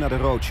 2 uur naar de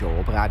Roadshow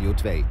op Radio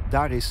 2.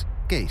 Daar is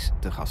Kees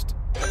te gast.